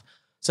stuff.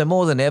 So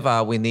more than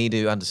ever, we need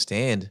to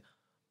understand.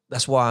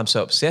 That's why I'm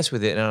so obsessed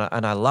with it,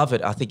 and I love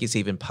it. I think it's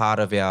even part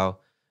of our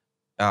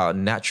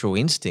natural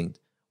instinct.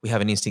 We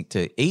have an instinct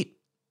to eat,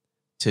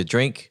 to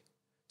drink,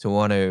 to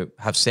want to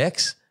have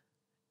sex,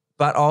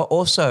 but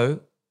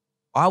also,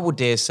 I would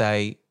dare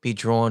say, be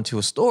drawn to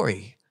a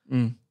story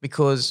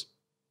because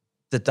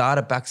the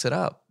data backs it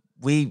up.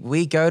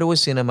 We go to a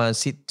cinema and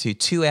sit to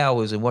 2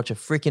 hours and watch a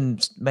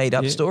freaking made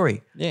up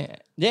story. Yeah.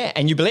 Yeah.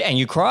 And you believe, and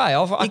you cry.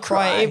 I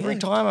cry every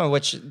time I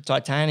watch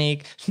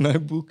Titanic,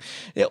 Notebook.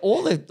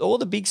 All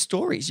the big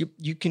stories.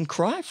 You can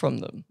cry from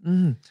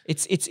them.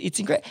 It's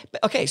incredible.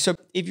 Okay, so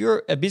if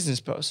you're a business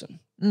person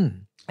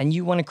and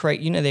you want to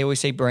create, they always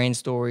say brand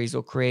stories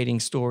or creating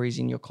stories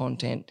in your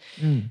content.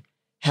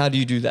 How do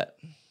you do that?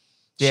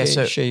 Yeah,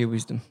 share your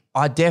wisdom.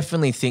 I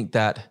definitely think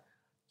that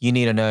you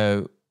need to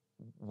know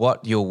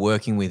what you're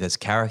working with as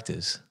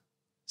characters.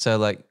 So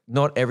like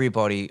not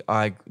everybody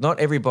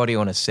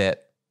on a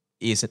set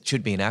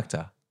should be an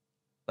actor.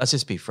 Let's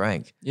just be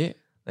frank. Yeah.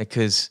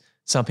 Because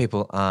some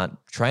people aren't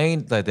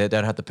trained, they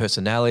don't have the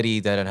personality,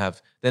 they're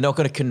not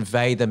going to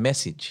convey the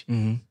message.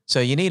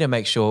 So you need to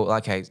make sure,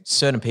 okay,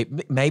 certain people,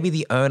 maybe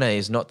the owner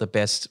is not the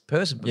best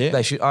person.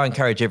 Yeah. I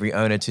encourage every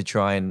owner to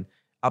try and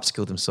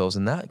upskill themselves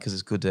in that because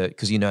it's good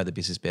because you know the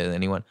business better than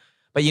anyone.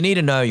 But you need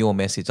to know your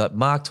message. Like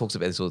Mark talks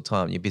about this all the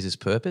time, your business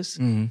purpose.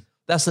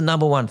 That's the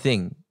number one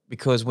thing,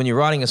 because when you're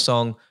writing a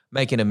song,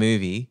 making a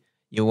movie,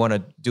 you want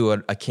to do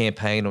a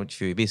campaign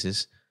for your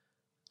business.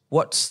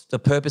 What's the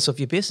purpose of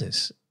your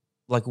business?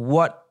 Like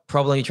what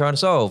problem are you trying to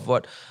solve?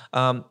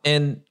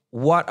 And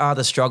what are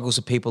the struggles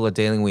that people are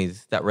dealing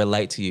with that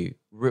relate to you?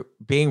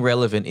 Being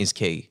relevant is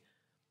key.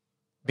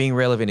 Being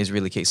relevant is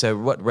really key. So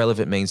what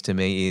relevant means to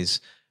me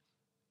is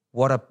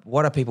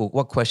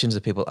what questions are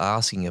people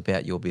asking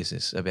about your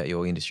business, about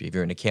your industry? If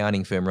you're an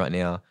accounting firm right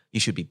now, you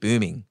should be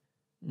booming.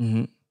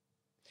 Mm-hmm.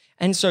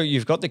 And so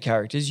you've got the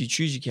characters, you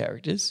choose your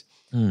characters,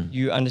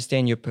 you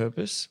understand your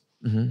purpose,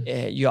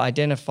 you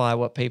identify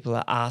what people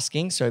are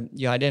asking. So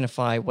you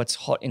identify what's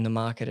hot in the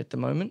market at the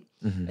moment.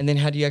 And then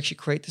how do you actually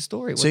create the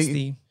story?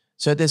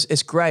 So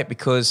it's great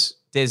because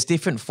there's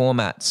different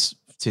formats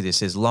to this.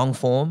 There's long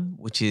form,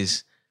 which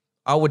is,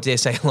 I would dare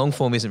say long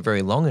form isn't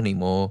very long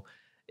anymore.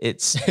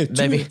 It's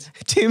maybe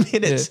 2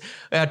 minutes.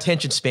 Yeah. Our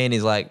attention span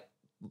is like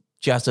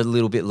just a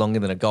little bit longer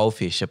than a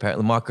goldfish.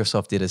 Apparently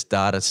Microsoft did a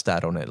data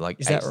stat on it, like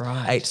is that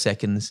right? 8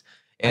 seconds.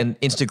 And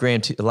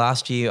Instagram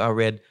last year I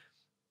read,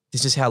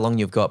 this is how long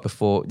you've got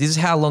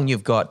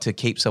to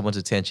keep someone's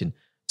attention.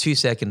 2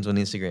 seconds on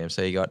Instagram.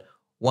 So you got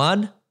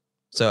 1.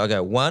 So I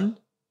go 1,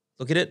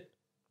 look at it,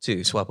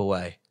 2, swipe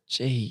away.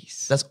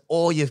 Jeez. That's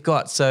all you've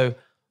got. So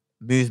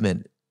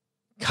movement,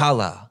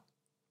 color,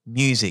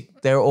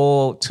 music, they're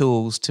all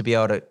tools to be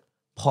able to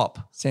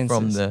pop Senses.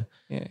 From the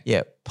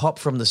pop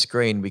from the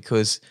screen,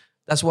 because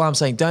that's why I'm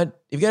saying if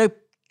you're going to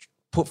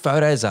put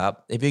photos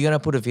up, if you're going to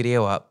put a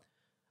video up,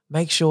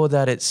 make sure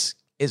that it's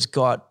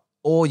got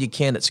all you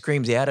can that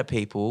screams out at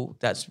people.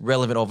 That's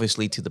relevant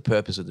obviously to the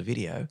purpose of the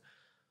video,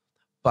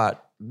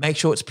 but make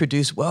sure it's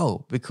produced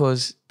well,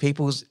 because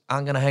people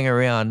aren't going to hang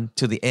around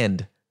to the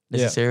end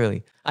necessarily.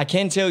 Yeah. I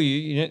can tell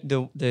you,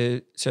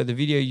 the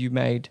video you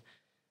made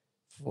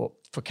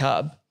for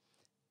Cub,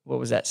 what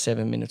was that,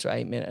 7 minutes or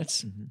 8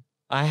 minutes? Mm-hmm.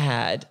 I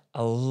had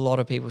a lot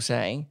of people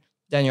saying,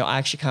 Daniel, I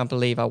actually can't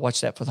believe I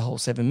watched that for the whole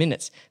 7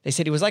 minutes. They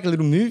said it was like a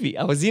little movie.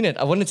 I was in it.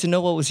 I wanted to know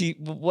what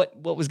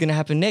was going to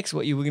happen next,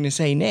 what you were going to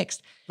say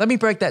next. Let me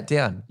break that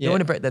down. Yeah. You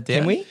want to break that down?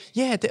 Can we?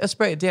 Yeah, let's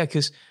break it down,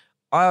 because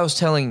I was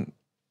telling,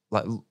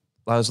 like,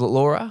 I was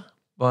Laura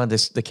behind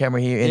the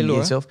camera here and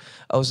yourself.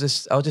 I was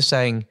just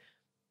saying,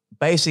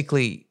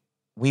 basically,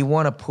 we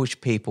want to push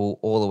people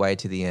all the way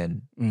to the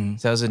end.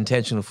 So it was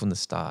intentional from the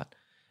start.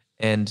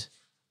 And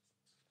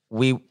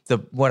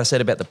what I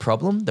said about the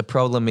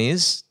problem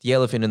is, the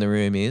elephant in the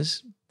room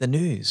is the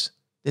news.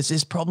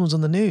 There's problems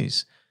on the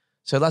news.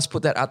 So let's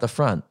put that at the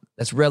front.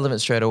 That's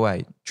relevant straight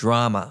away.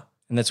 Drama.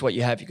 And that's what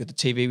you have. You've got the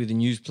TV with the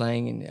news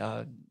playing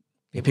and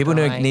people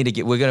need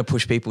to we're going to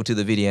push people to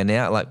the video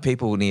now. Like,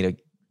 people need to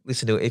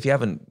listen to it. If you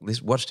haven't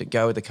watched it,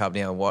 go with the Cub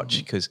now and watch,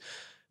 because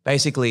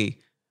basically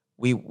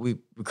we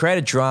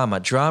created drama.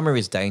 Drama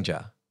is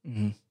danger.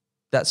 Mm-hmm.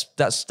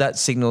 That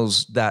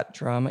signals that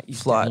drama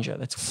is danger.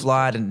 That's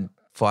fight and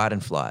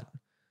flight.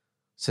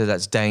 So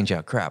that's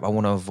danger. Crap, I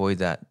want to avoid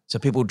that. So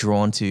people are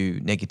drawn to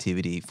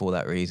negativity for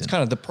that reason. It's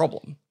kind of the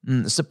problem.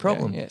 It's the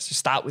problem. Yeah. So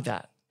start with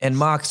that. And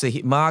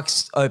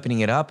Mark's opening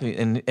it up,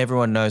 and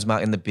everyone knows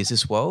Mark in the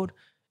business world,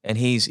 and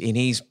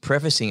he's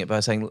prefacing it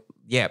by saying,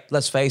 "Yeah,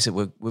 let's face it,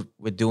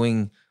 we're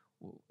doing.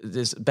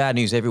 There's bad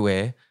news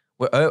everywhere.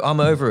 I'm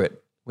over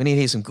it. We need to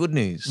hear some good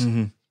news."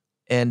 Mm-hmm.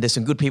 And there's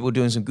some good people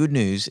doing some good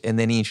news, and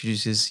then he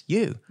introduces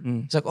you.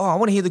 It's like, oh, I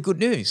want to hear the good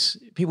news.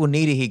 People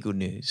need to hear good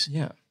news.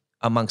 Yeah.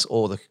 Amongst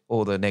all the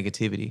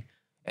negativity.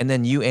 And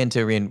then you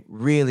enter in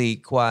really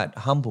quite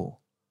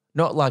humble.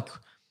 Not like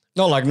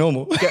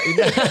normal.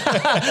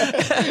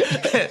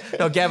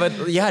 No, Gavin,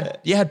 you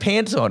had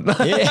pants on.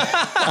 Yeah.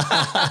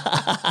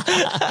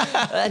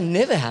 I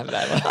never have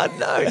that. I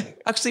know.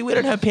 Actually, we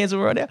don't have pants on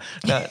right now.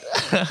 No.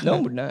 No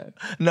one would know.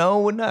 No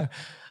one would know.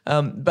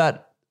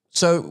 But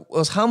so it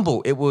was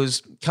humble. It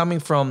was coming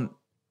from,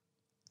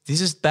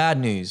 this is bad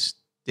news.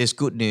 There's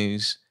good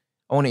news.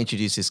 I want to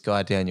introduce this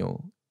guy,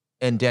 Daniel.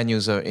 And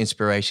Daniel's an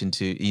inspiration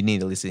you need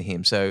to listen to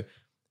him. So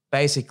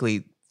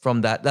basically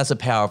from that's the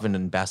power of an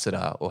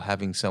ambassador, or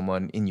having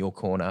someone in your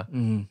corner.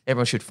 Mm-hmm.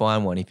 Everyone should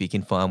find one if you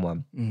can find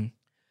one. Mm-hmm.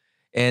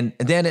 And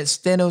then it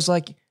was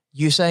like,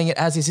 you saying it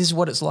as is. This is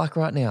what it's like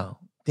right now.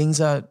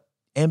 Things are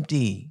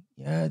empty.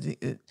 Yeah.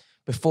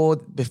 Before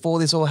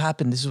this all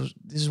happened, this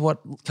is what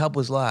Cub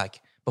was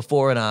like.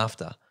 Before and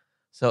after.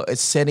 So it's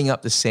setting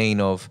up the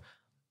scene of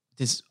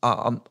this,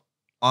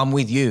 I'm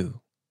with you.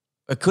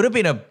 It could have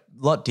been a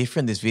lot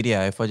different, this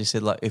video, if I just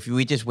said, like, if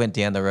we just went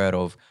down the road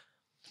of,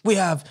 we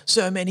have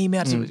so many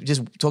amounts of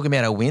just talking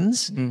about our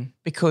wins,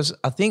 because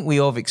I think we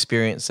all have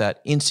experienced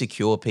that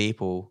insecure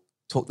people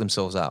talk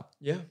themselves up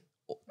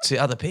to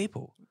other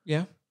people.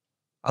 Yeah.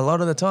 A lot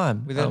of the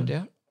time. Without a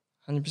doubt.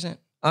 100%.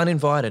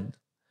 Uninvited.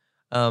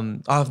 I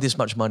have this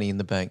much money in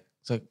the bank.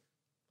 It's like,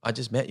 I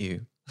just met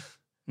you.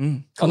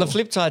 Cool. On the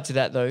flip side to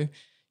that, though,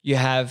 you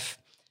have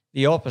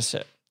the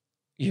opposite.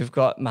 You've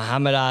got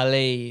Muhammad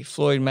Ali,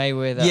 Floyd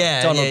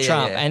Mayweather, Donald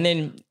Trump, and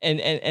then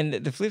and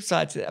the flip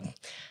side to that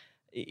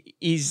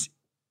is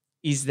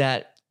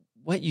that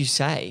what you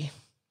say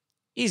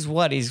is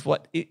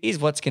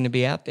what's going to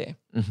be out there.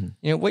 Mm-hmm.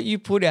 You know, what you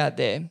put out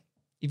there.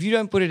 If you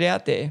don't put it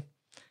out there,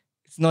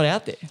 it's not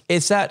out there.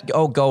 It's that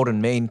old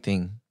golden mean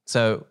thing.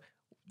 So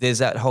there's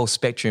that whole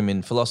spectrum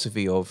in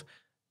philosophy of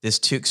there's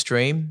too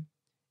extreme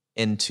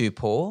and too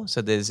poor.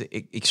 So there's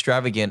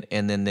extravagant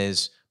and then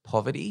there's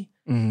poverty.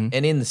 Mm-hmm.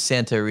 And in the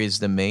center is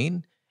the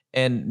mean.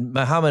 And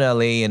Muhammad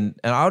Ali, and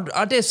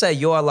I dare say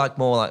you're like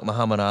more like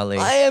Muhammad Ali.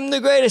 I am the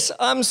greatest.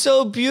 I'm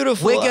so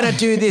beautiful. We're going to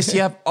do this.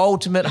 You have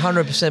ultimate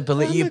 100%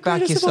 belief. I'm You the back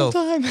greatest of all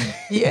yourself. time.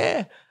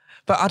 Yeah.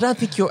 But I don't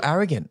think you're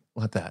arrogant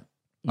like that.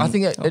 I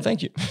think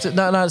Thank you.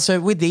 No.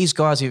 So with these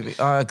guys,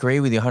 I agree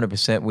with you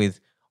 100% with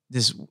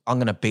this. I'm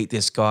going to beat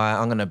this guy.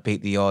 I'm going to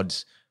beat the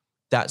odds.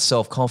 That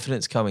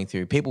self-confidence coming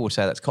through. People would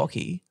say that's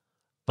cocky.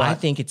 But I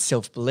think it's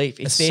self-belief.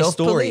 It's their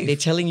self-belief. story. They're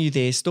telling you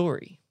their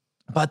story.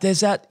 But there's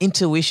that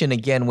intuition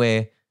again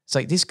where it's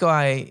like this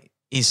guy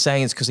is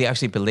saying it's because he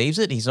actually believes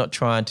it. He's not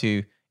trying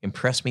to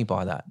impress me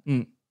by that.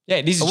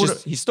 Yeah, this is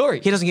just his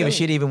story. He doesn't give a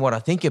shit even what I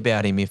think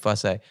about him if I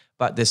say.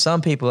 But there's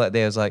some people out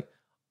there it's like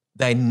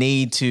they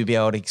need to be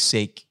able to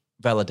seek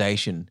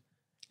validation.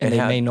 And they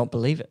may not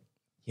believe it.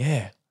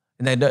 Yeah.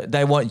 And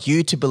they want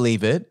you to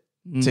believe it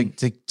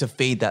to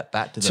feed that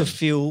back to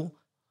them.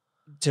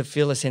 To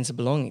feel a sense of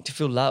belonging, to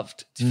feel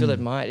loved, to feel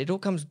admired. It all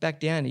comes back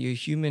down to your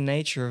human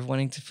nature of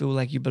wanting to feel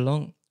like you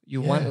belong.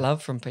 You want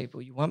love from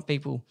people. You want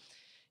people.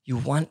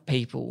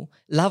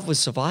 Love was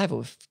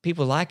survival. If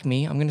people like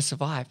me, I'm going to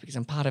survive because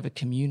I'm part of a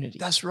community.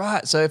 That's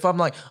right. So if I'm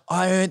like,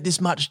 I earned this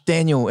much,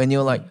 Daniel, and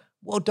you're like,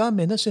 well done,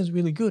 man. That sounds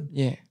really good.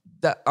 Yeah.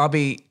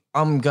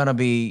 I'm going to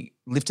be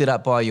lifted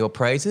up by your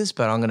praises,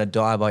 but I'm going to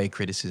die by your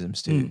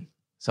criticisms too.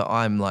 So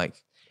I'm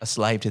like a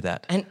slave to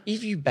that. And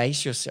if you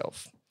base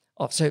yourself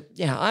off, so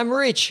yeah, I'm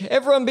rich.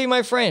 Everyone be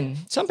my friend.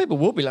 Some people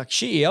will be like,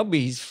 shit, I'll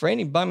be his friend.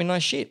 He'll buy me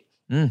nice shit.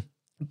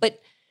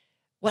 But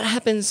what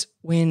happens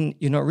when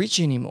you're not rich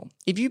anymore?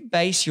 If you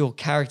base your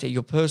character,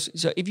 your person,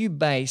 so if you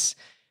base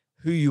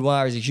who you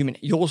are as a human,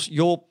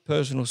 your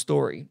personal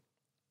story,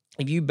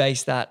 if you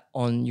base that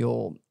on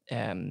your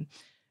on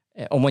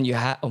what you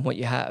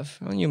have,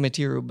 on your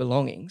material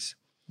belongings,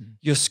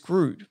 you're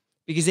screwed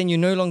because then you're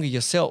no longer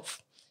yourself.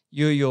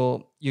 You're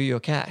your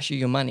cash, you're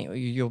your money, or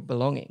you're your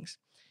belongings,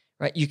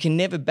 right? You can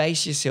never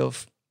base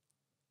yourself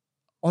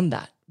on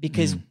that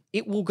because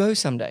it will go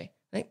someday.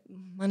 Like,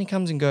 money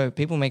comes and go.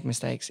 People make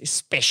mistakes,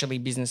 especially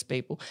business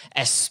people,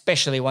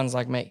 especially ones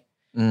like me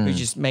who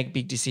just make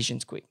big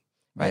decisions quick,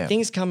 right? Yeah.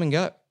 Things come and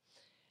go.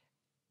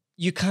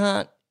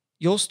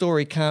 Your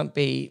story can't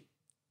be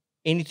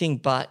anything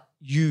but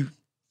you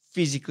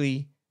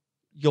physically,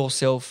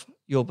 yourself,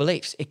 your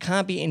beliefs. It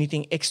can't be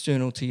anything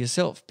external to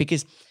yourself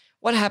because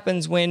what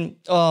happens when,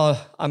 I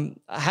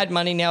had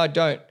money, now I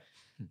don't?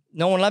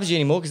 No one loves you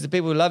anymore because the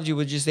people who loved you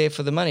were just there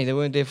for the money. They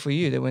weren't there for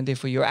you. They weren't there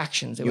for your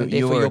actions. They weren't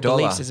there for your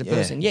beliefs as a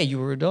person. Yeah, you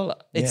were $1.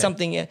 It's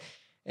something.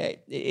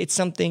 It's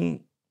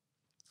something.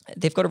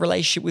 They've got a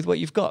relationship with what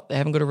you've got. They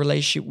haven't got a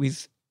relationship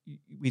with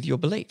your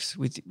beliefs,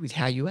 with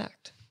how you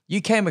act.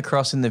 You came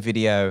across in the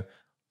video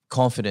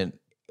confident,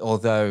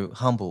 although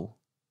humble,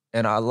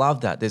 and I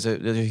love that. There's a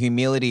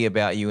humility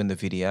about you in the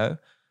video.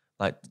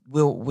 Like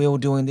we're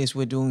doing this.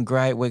 We're doing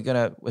great.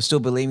 We're still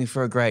believing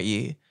for a great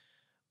year.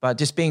 But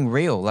just being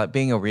real, like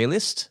being a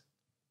realist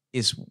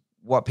is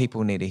what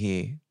people need to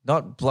hear.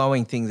 Not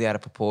blowing things out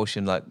of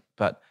proportion,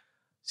 but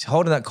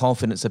holding that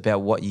confidence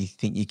about what you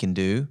think you can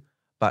do,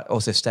 but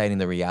also stating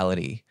the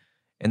reality.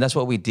 And that's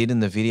what we did in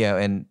the video.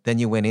 And then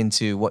you went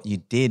into what you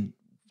did.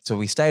 So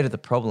we stated the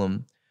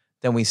problem,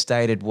 then we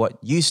stated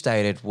what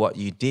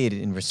you did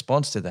in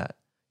response to that.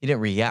 You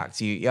didn't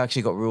react. You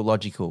actually got real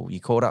logical. You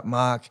called up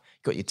Mark,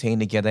 got your team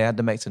together, you had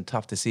to make some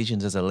tough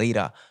decisions as a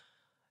leader.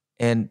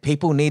 And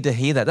people need to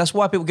hear that. That's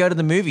why people go to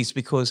the movies,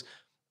 because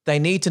they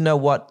need to know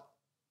what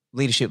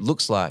leadership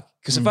looks like.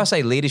 Because if I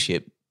say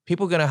leadership,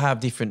 people are going to have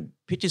different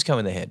pictures come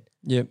in their head.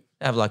 Yep.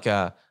 They have like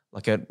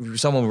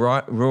someone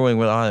ruling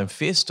with an iron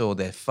fist, or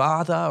their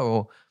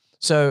father,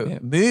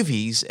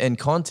 movies and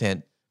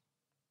content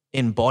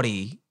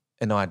embody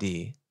an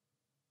idea.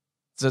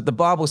 So the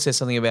Bible says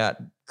something about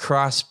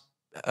Christ.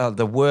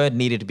 The word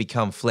needed to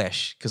become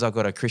flesh, because I've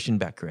got a Christian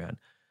background.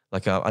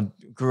 Like I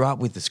grew up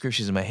with the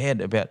scriptures in my head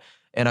about.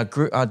 And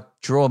I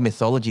draw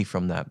mythology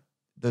from that.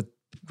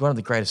 One of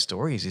the greatest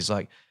stories is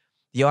like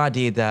the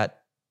idea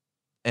that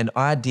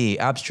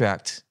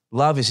abstract,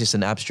 love is just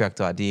an abstract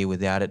idea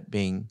without it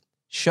being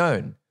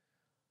shown.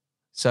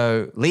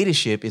 So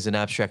leadership is an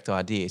abstract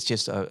idea. It's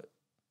just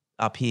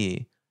up here,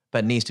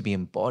 but needs to be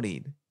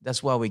embodied.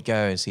 That's why we go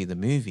and see the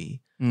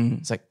movie.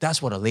 It's like,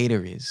 that's what a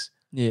leader is.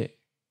 Yeah.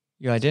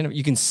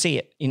 You can see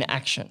it in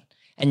action,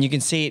 and you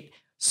can see it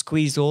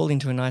squeezed all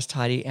into a nice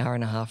tidy hour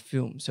and a half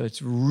film. So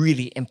it's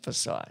really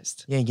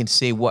emphasized. Yeah, you can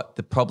see what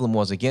the problem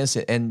was against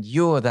it. And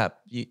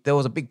there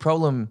was a big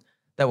problem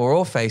that we're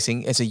all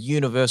facing. It's a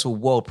universal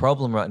world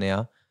problem right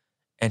now.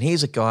 And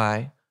here's a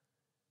guy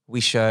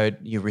we showed,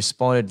 you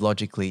responded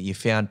logically, you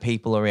found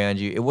people around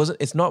you.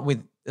 It's not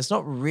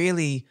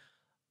really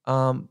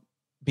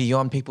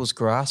beyond people's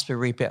grasp to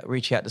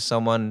reach out to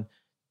someone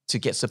to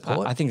get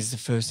support. I think it's the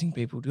first thing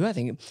people do. I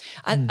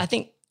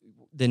think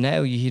the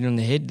nail you hit on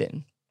the head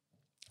then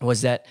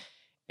was that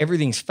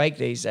everything's fake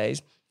these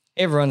days.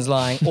 Everyone's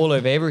lying all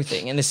over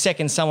everything. And the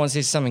second someone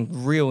says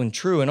something real and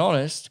true and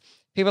honest,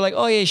 people are like,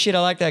 oh yeah, shit, I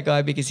like that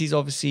guy because he's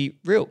obviously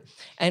real.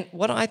 And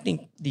what I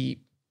think the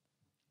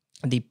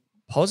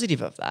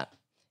positive of that,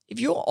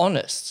 if you're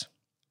honest,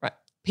 right,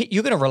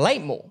 you're going to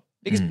relate more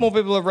because more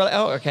people are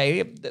oh,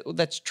 okay,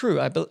 that's true.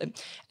 And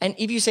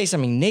if you say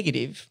something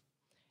negative,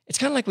 it's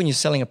kind of like when you're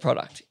selling a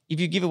product. If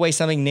you give away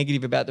something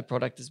negative about the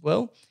product as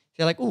well,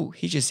 they're like, oh,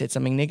 he just said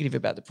something negative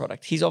about the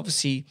product. He's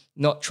obviously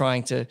not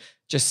trying to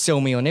just sell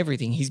me on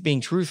everything. He's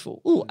being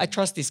truthful. Oh, I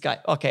trust this guy.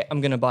 Okay,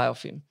 I'm going to buy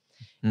off him.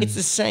 It's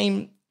the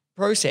same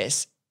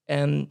process,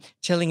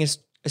 telling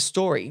a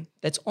story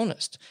that's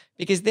honest,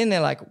 because then they're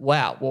like,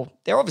 wow, well,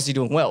 they're obviously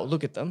doing well.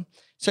 Look at them.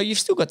 So you've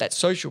still got that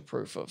social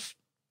proof of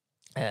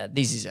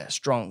this is a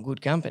strong,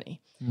 good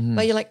company.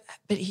 But you're like,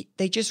 but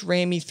they just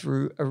ran me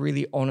through a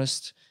really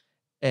honest,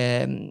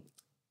 it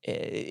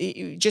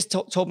just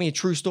told me a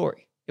true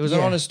story. It was an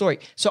honest story.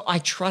 So I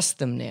trust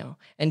them now.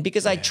 And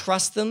because I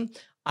trust them,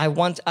 I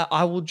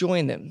will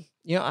join them.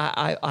 You know,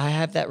 I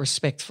have that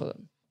respect for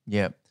them.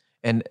 Yeah.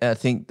 And I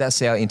think that's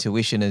our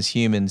intuition as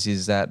humans,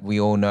 is that we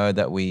all know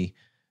that we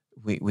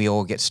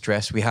all get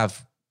stressed. We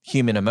have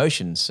human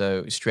emotions,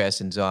 so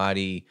stress,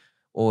 anxiety,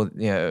 or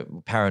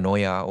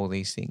paranoia, all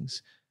these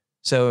things.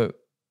 So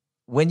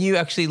when you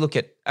actually look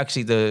at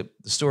the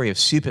story of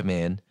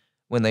Superman,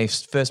 when they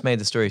first made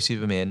the story of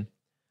Superman,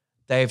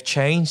 they've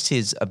changed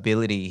his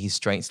ability, his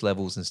strengths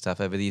levels and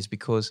stuff over the years,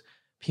 because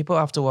people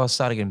after a while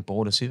started getting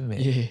bored of Superman.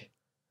 Yeah.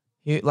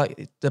 He,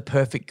 like the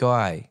perfect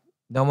guy.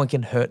 No one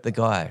can hurt the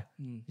guy.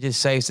 He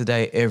just saves the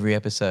day every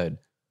episode.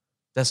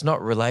 That's not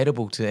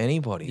relatable to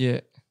anybody.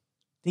 Yeah.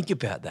 Think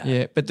about that.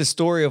 Yeah. But the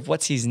story of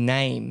what's his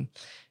name?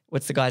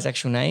 What's the guy's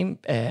actual name?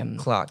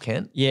 Clark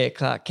Kent. Yeah,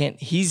 Clark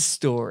Kent. His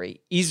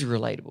story is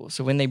relatable.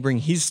 So when they bring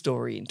his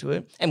story into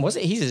it, and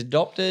he's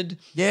adopted.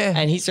 Yeah.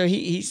 And he's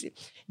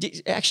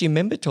actually, a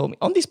member told me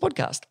on this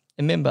podcast,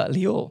 a member,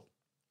 Lior,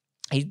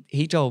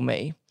 he taught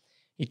me,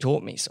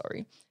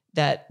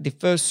 that the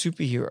first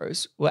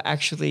superheroes were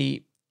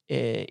actually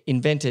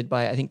invented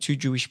by, I think, two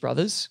Jewish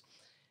brothers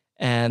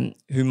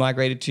who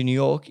migrated to New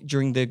York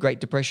during the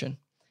Great Depression.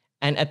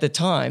 And at the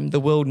time, the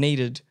world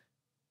needed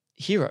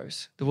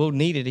heroes. The world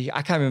needed,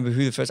 I can't remember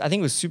who the first, I think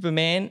it was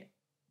Superman,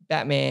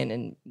 Batman,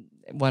 and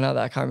one other,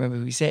 I can't remember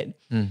who he said.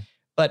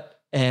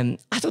 But I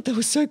thought that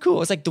was so cool. It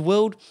was like the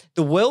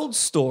world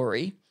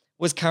story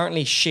was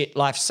currently shit,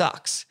 life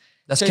sucks.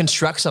 Let's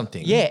construct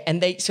something. Yeah,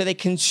 and they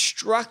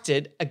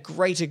constructed a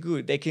greater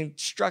good. They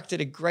constructed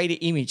a greater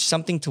image,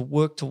 something to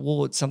work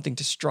towards, something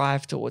to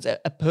strive towards, a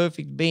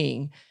perfect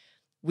being,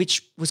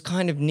 which was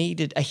kind of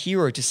needed, a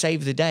hero to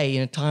save the day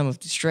in a time of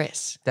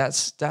distress.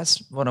 That's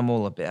what I'm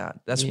all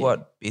about. That's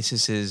what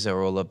businesses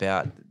are all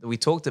about. We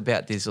talked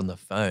about this on the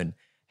phone,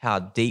 how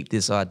deep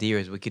this idea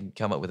is. We can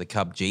come up with a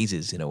Cub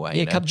Jesus in a way.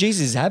 Yeah, Cub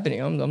Jesus is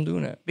happening. I'm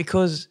doing it.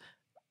 Because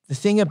the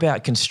thing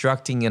about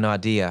constructing an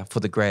idea for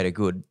the greater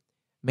good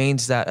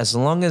means that as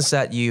long as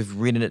that you've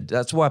written it,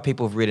 that's why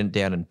people have written it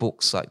down in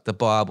books like the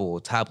Bible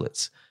or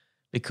tablets,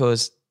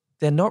 because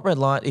they're not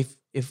reliant.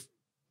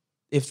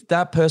 If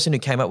that person who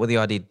came up with the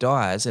idea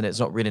dies and it's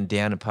not written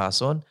down and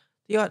passed on,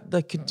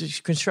 the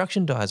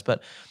construction dies.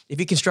 But if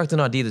you construct an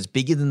idea that's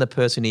bigger than the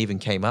person who even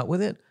came up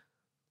with it,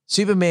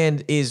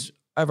 Superman is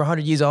over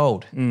 100 years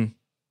old.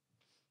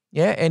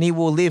 Yeah, and he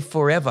will live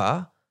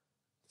forever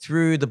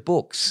through the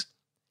books.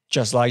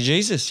 Just like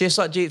Jesus. Just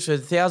like Jesus. For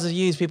thousands of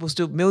years,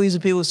 millions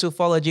of people still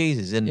follow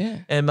Jesus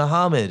and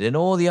Muhammad and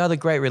all the other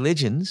great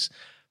religions.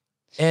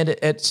 And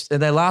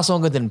they last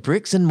longer than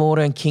bricks and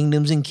mortar and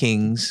kingdoms and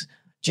kings.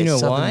 Do you know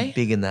why?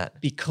 Big in that.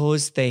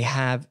 Because they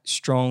have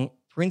strong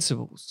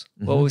principles.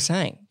 What we're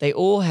saying. They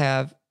all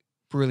have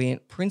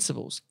brilliant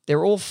principles.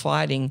 They're all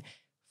fighting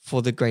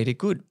for the greater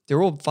good.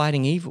 They're all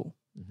fighting evil.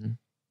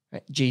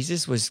 Right?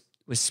 Jesus was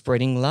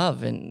spreading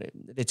love, and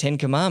the 10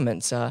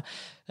 Commandments are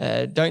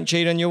don't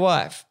cheat on your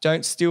wife,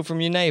 don't steal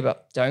from your neighbor,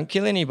 don't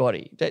kill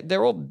anybody.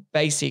 They're all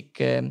basic,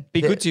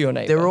 be good to your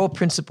neighbor. They're all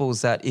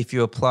principles that if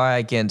you apply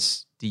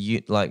against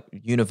the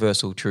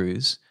universal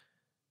truths,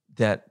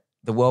 that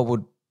the world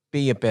would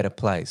be a better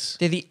place.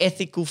 They're the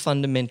ethical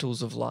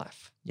fundamentals of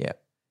life. Yeah,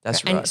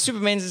 that's right. And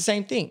Superman's the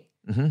same thing.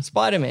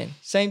 Spider-Man,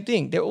 same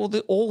thing. They're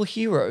all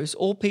heroes,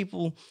 all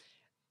people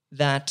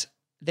that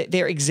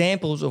they're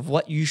examples of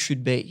what you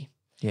should be.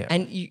 Yeah.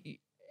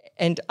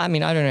 And I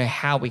mean, I don't know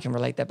how we can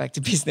relate that back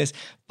to business,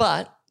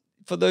 but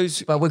for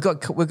those, but we've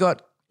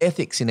got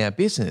ethics in our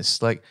business,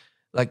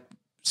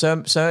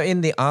 so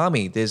in the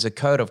army, there's a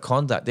code of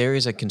conduct. There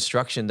is a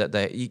construction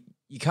that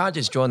you can't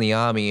just join the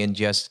army and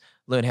just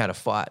learn how to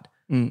fight.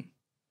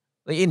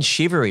 Like in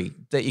chivalry,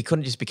 that you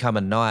couldn't just become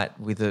a knight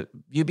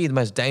you'd be the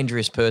most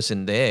dangerous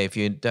person there if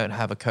you don't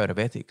have a code of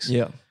ethics.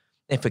 Yeah.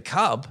 And for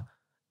Cub,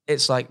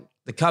 it's like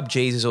the Cub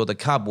Jesus or the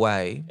Cub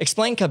way.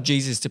 Explain Cub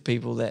Jesus to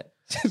people that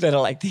are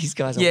like, these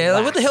guys are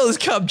like, what the hell is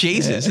Cub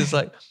Jesus? It's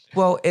like,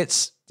 well,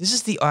 this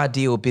is the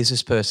ideal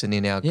business person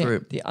in our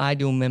group. The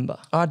ideal member.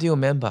 Ideal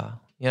member.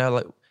 You know,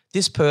 like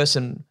this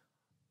person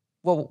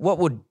what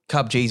would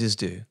Cub Jesus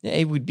do? Yeah,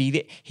 he would be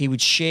there. He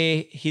would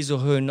share his or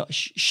her.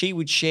 She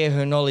would share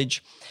her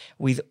knowledge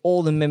with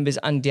all the members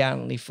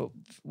undoubtedly for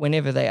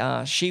whenever they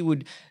are. She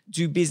would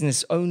do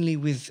business only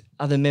with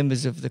other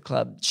members of the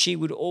club. She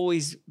would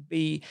always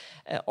be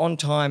on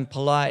time,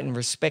 polite, and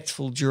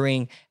respectful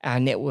during our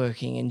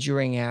networking and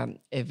during our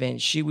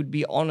events. She would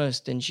be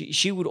honest, and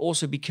she would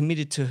also be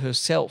committed to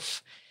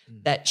herself.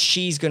 That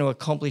she's going to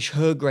accomplish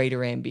her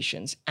greater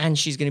ambitions, and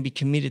she's going to be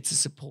committed to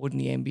supporting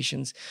the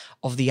ambitions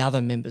of the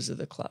other members of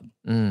the club,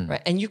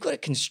 right? And you've got to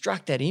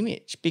construct that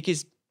image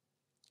because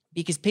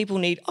people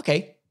need,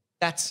 okay,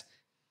 that's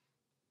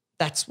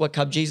what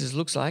Cub Jesus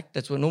looks like.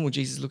 That's what normal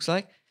Jesus looks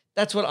like.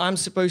 That's what I'm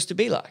supposed to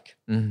be like.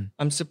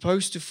 I'm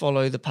supposed to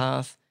follow the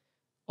path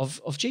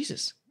of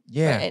Jesus.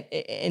 Yeah.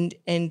 Right?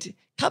 And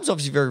Cub's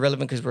obviously very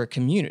relevant because we're a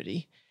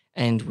community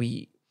and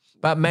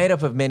but made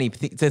up of many.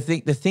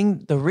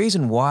 The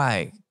reason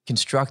why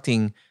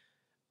constructing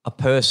a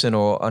person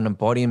or an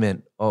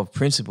embodiment of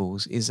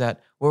principles is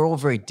that we're all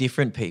very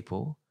different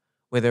people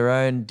with our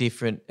own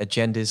different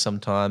agendas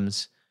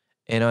sometimes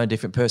and our own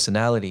different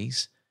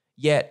personalities.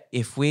 Yet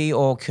if we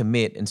all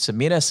commit and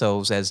submit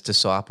ourselves as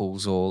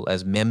disciples or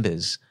as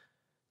members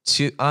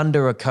to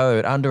under a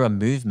code, under a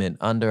movement,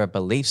 under a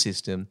belief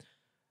system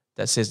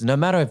that says no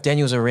matter if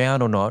Daniel's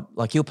around or not,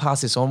 like he'll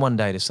pass this on one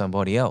day to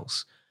somebody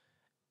else.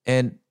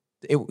 And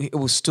it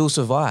will still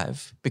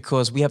survive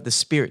because we have the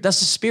spirit.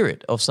 That's the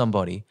spirit of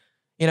somebody.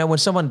 You know, when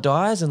someone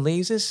dies and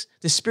leaves us,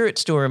 the spirit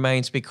still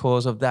remains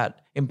because of that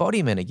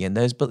embodiment again.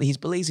 He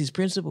believes his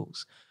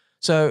principles.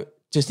 So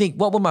to think,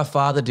 what would my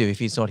father do if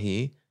he's not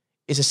here?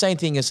 It's the same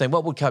thing as saying,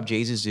 what would Cub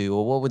Jesus do,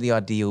 or what would the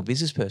ideal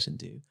business person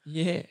do?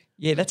 Yeah,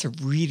 that's a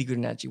really good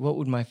analogy. What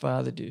would my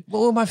father do?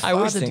 What would my father do? I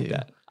always think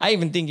that. I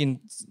even think in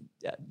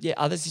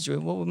other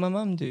situations, what would my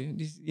mum do?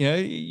 You know,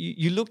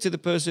 you look to the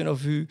person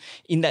of who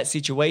in that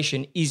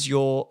situation is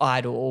your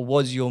idol or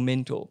was your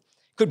mentor.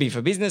 Could be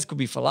for business, could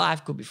be for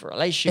life, could be for a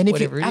relationship, and if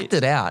whatever you it act is.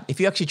 it out, if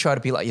you actually try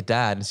to be like your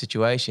dad in a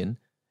situation,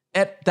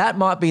 that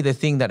might be the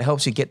thing that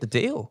helps you get the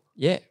deal.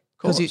 Yeah, of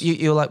course. Because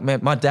you're like,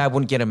 man, my dad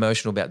wouldn't get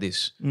emotional about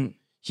this.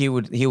 He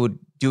would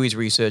do his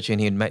research and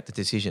he'd make the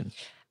decision.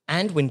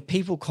 And when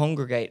people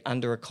congregate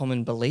under a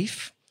common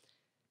belief,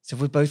 so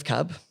if we're both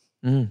Cub,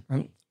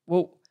 right?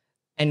 Well,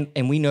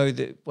 and we know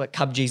that what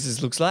Cub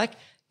Jesus looks like,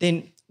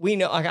 then we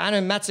know. I know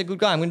Matt's a good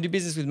guy. I'm going to do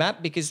business with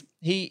Matt because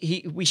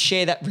we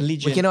share that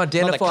religion. We can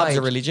identify. Not that Cub's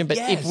a religion, but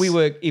Yes.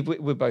 if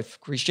we're both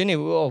Christian,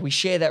 we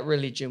share that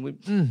religion.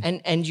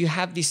 And you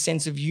have this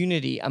sense of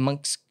unity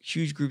amongst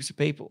huge groups of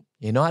people.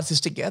 Unites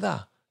us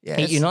together. Yeah,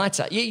 It unites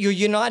us. You're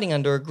uniting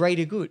under a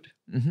greater good.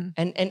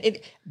 And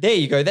there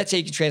you go. That's how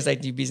you can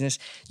translate to your business.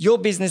 Your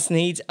business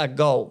needs a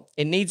goal.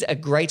 It needs a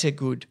greater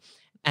good.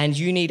 And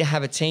you need to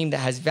have a team that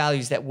has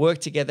values that work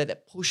together,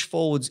 that push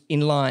forwards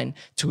in line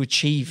to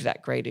achieve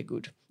that greater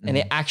good. And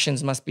their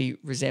actions must be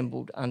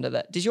resembled under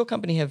that. Does your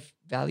company have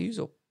values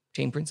or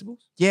team principles?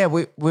 Yeah,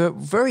 we're a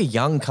very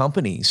young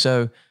company.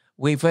 So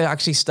we've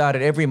actually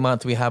started every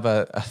month. We have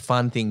a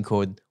fun thing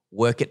called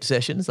Work It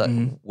sessions, like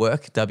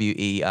work,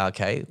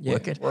 WERK,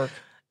 work it. Work.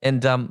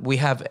 And we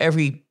have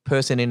every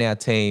person in our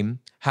team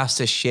has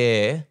to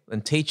share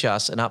and teach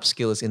us and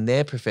upskill us in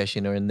their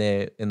profession or in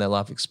their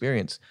life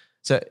experience.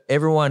 So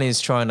everyone is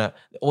trying to.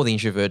 All the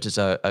introverts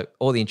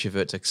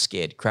are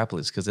scared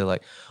crapless because they're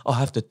like, "Oh, I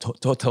have to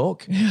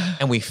talk,"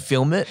 and we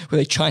film it. Were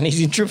they Chinese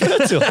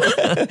introverts?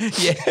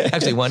 Yeah,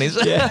 actually, one is.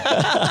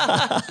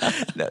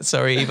 No,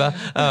 sorry,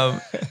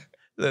 Eva.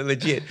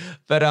 Legit,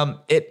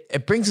 but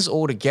it brings us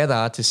all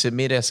together to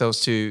submit ourselves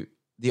to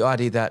the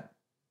idea that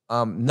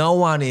no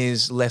one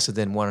is lesser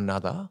than one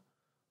another.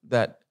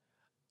 That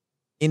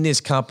in this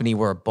company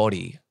we're a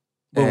body.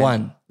 We're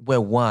one.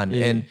 We're one,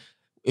 Yeah. and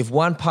if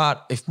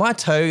my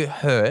toe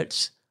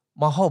hurts,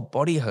 my whole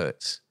body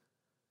hurts.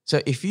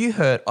 So if you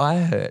hurt, I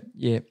hurt.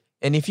 Yeah.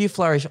 And if you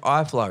flourish,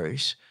 I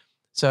flourish.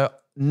 So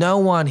no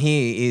one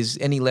here is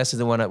any lesser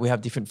than one. We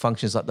have different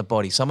functions like the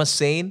body. Some are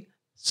seen,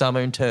 some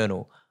are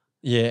internal.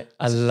 Yeah,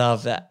 I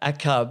love that. At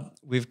Cub,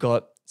 we've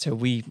got, so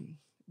we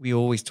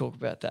always talk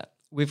about that.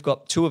 We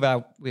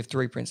have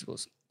 3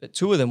 principles, but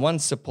 2 of them,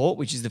 one's support,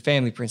 which is the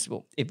family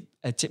principle. If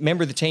a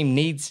member of the team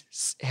needs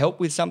help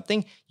with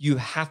something, you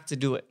have to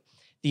do it.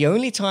 The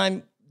only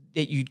time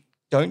that you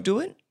don't do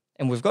it,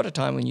 and we've got a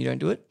time when you don't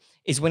do it,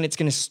 is when it's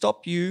going to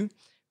stop you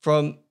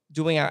from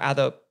doing our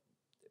other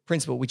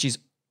principle, which is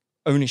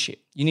ownership.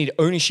 You need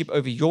ownership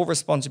over your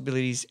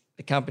responsibilities,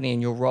 the company,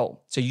 and your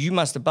role. So you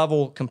must, above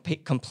all,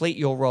 complete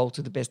your role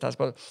to the best as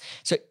possible.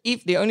 So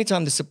if the only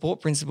time the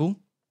support principle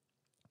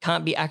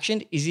can't be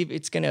actioned is if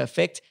it's going to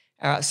affect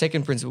our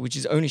second principle, which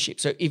is ownership.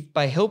 So if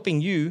by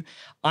helping you,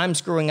 I'm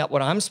screwing up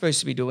what I'm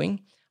supposed to be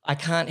doing, I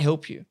can't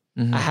help you.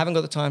 I haven't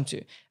got the time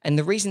to. And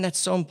the reason that's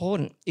so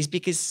important is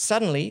because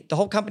suddenly the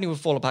whole company would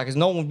fall apart because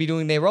no one would be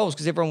doing their roles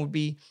because everyone would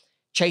be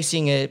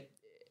chasing a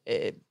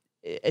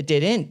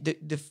dead end.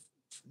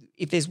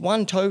 If there's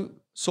one toe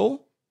sore,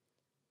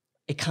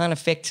 it can't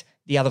affect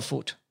the other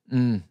foot. Do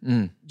you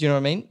know what I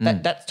mean?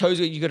 That toe's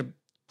you got to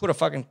put a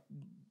fucking,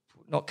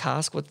 not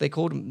cast, what they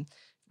called them,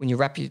 when you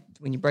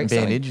break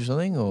Bandage or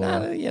something? Or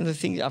something. No, the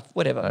things,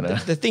 whatever.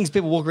 The things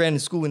people walk around in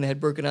school when they had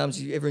broken arms,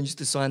 everyone used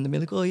to sign them.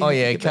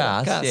 Like,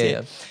 cast.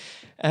 Yeah.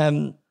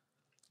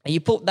 You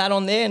put that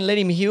on there and let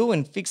him heal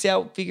and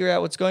figure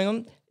out what's going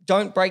on.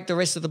 Don't break the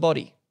rest of the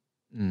body.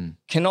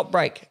 Cannot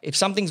break. If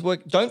something's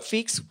don't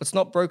fix what's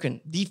not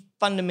broken. The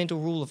fundamental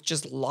rule of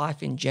just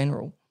life in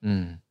general.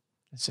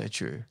 That's so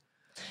true.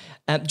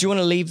 Do you want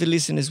to leave the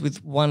listeners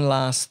with one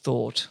last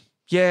thought?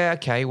 Yeah,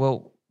 okay.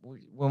 Well,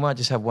 we might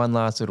just have one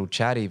last little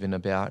chat even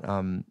about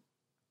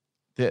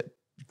the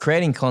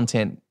creating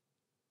content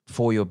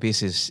for your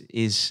business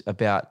is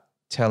about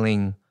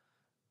telling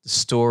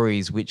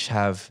stories which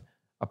have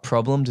a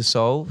problem to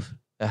solve.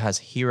 It has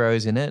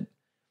heroes in it,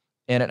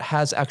 and it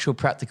has actual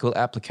practical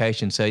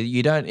application. So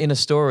you don't, in a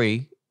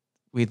story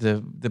with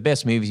the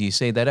best movies you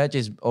see, they don't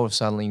just all of a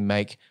sudden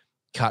make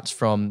cuts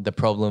from the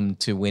problem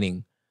to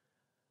winning.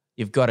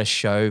 You've got to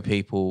show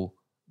people.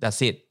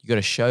 That's it. You got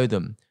to show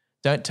them.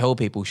 Don't tell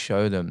people,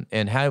 show them.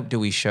 And how do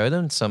we show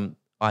them? Some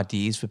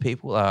ideas for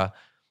people are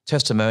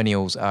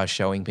testimonials are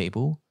showing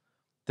people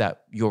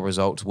that your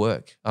results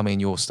work. I mean,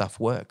 your stuff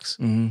works.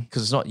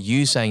 Because it's not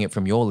you saying it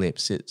from your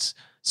lips. It's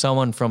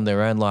someone from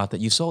their own life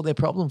that you solved their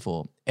problem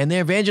for. And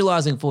they're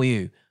evangelizing for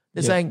you.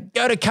 They're saying,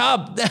 go to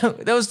Cub.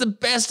 That was the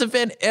best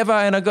event ever.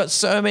 And I got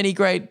so many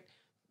great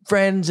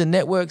friends and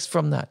networks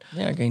from that.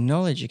 Yeah, I gain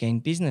knowledge, I gain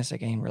business, I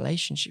gain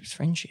relationships,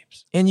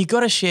 friendships. And you got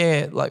to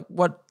share, like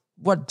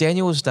what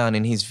Daniel's done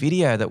in his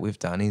video that we've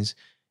done is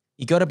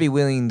you got to be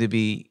willing to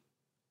be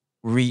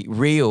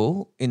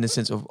real in the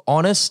sense of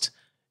honest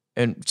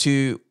and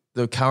to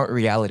the current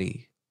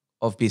reality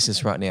of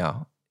business right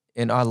now.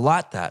 And I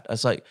like that.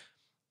 It's like,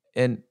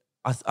 and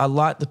I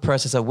like the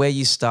process of where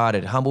you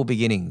started, humble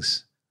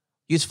beginnings.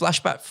 Use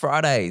Flashback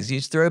Fridays,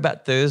 use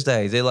Throwback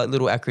Thursdays. They're like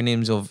little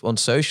acronyms on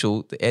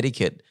social, the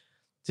etiquette,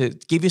 to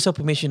give yourself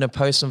permission to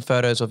post some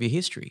photos of your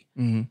history.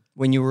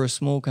 When you were a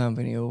small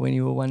company or when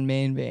you were a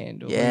one-man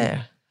band.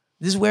 This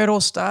is where it all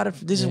started.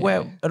 This is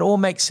where it all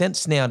makes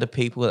sense now to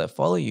people that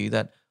follow you,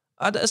 that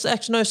it's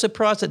actually no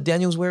surprise that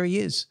Daniel's where he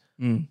is.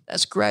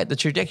 That's great. The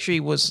trajectory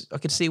was, I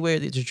could see where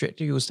the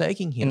trajectory was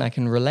taking him. And I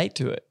can relate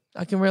to it.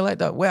 I can relate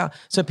that. Wow.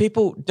 So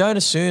people don't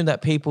assume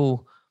that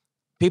people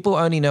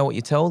only know what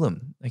you tell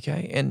them,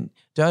 okay? And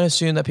don't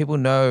assume that people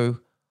know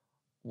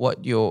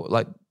what you're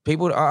like.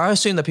 People, I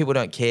assume that people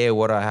don't care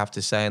what I have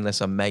to say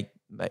unless I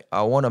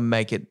want to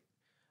make it.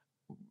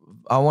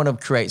 I want to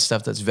create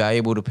stuff that's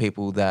valuable to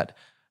people that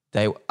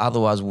they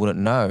otherwise wouldn't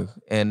know.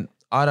 And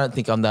I don't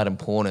think I'm that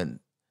important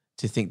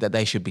to think that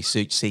they should be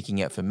seeking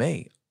it for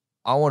me.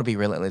 I want to be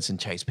relentless and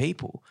chase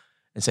people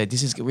and say,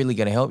 this is really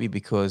going to help you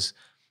because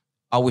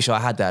I wish I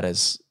had that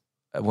as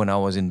when I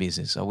was in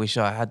business. I wish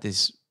I had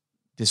this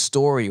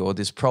story or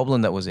this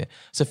problem that was there.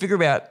 So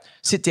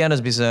sit down as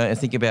a business owner and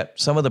think about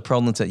some of the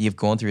problems that you've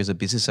gone through as a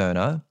business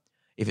owner,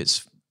 if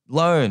it's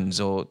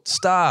loans or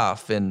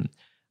staff and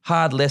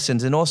hard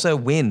lessons and also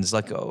wins,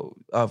 like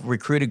I've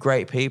recruited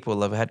great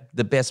people, I've had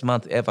the best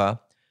month ever,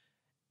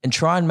 and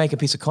try and make a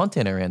piece of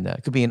content around that.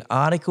 It could be an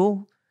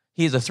article.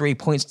 Here's the 3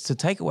 points to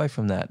take away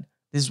from that.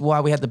 This is why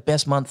we had the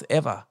best month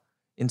ever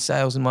in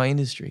sales in my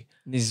industry.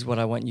 This is what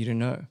I want you to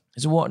know.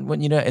 It's what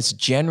you know. It's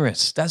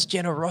generous. That's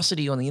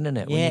generosity on the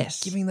internet. Yes. When you're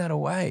giving that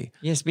away.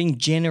 Yes, being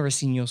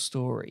generous in your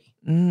story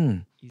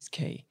is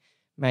key.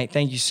 Mate,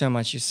 thank you so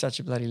much. You're such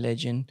a bloody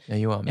legend. Yeah,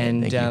 you are,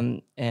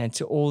 man. And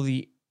to all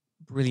the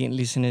brilliant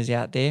listeners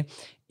out there,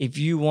 if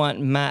you want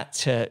Matt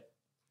to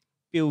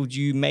build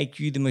you, make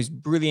you the most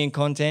brilliant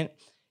content,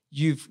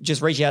 you've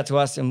just reach out to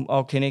us and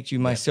I'll connect you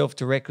myself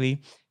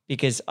directly,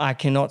 because I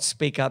cannot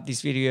speak up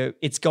this video.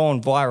 It's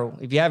gone viral.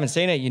 If you haven't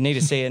seen it, you need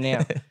to see it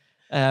now.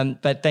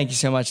 But thank you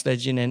so much,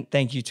 legend, and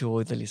thank you to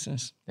all the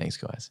listeners. Thanks,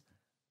 guys.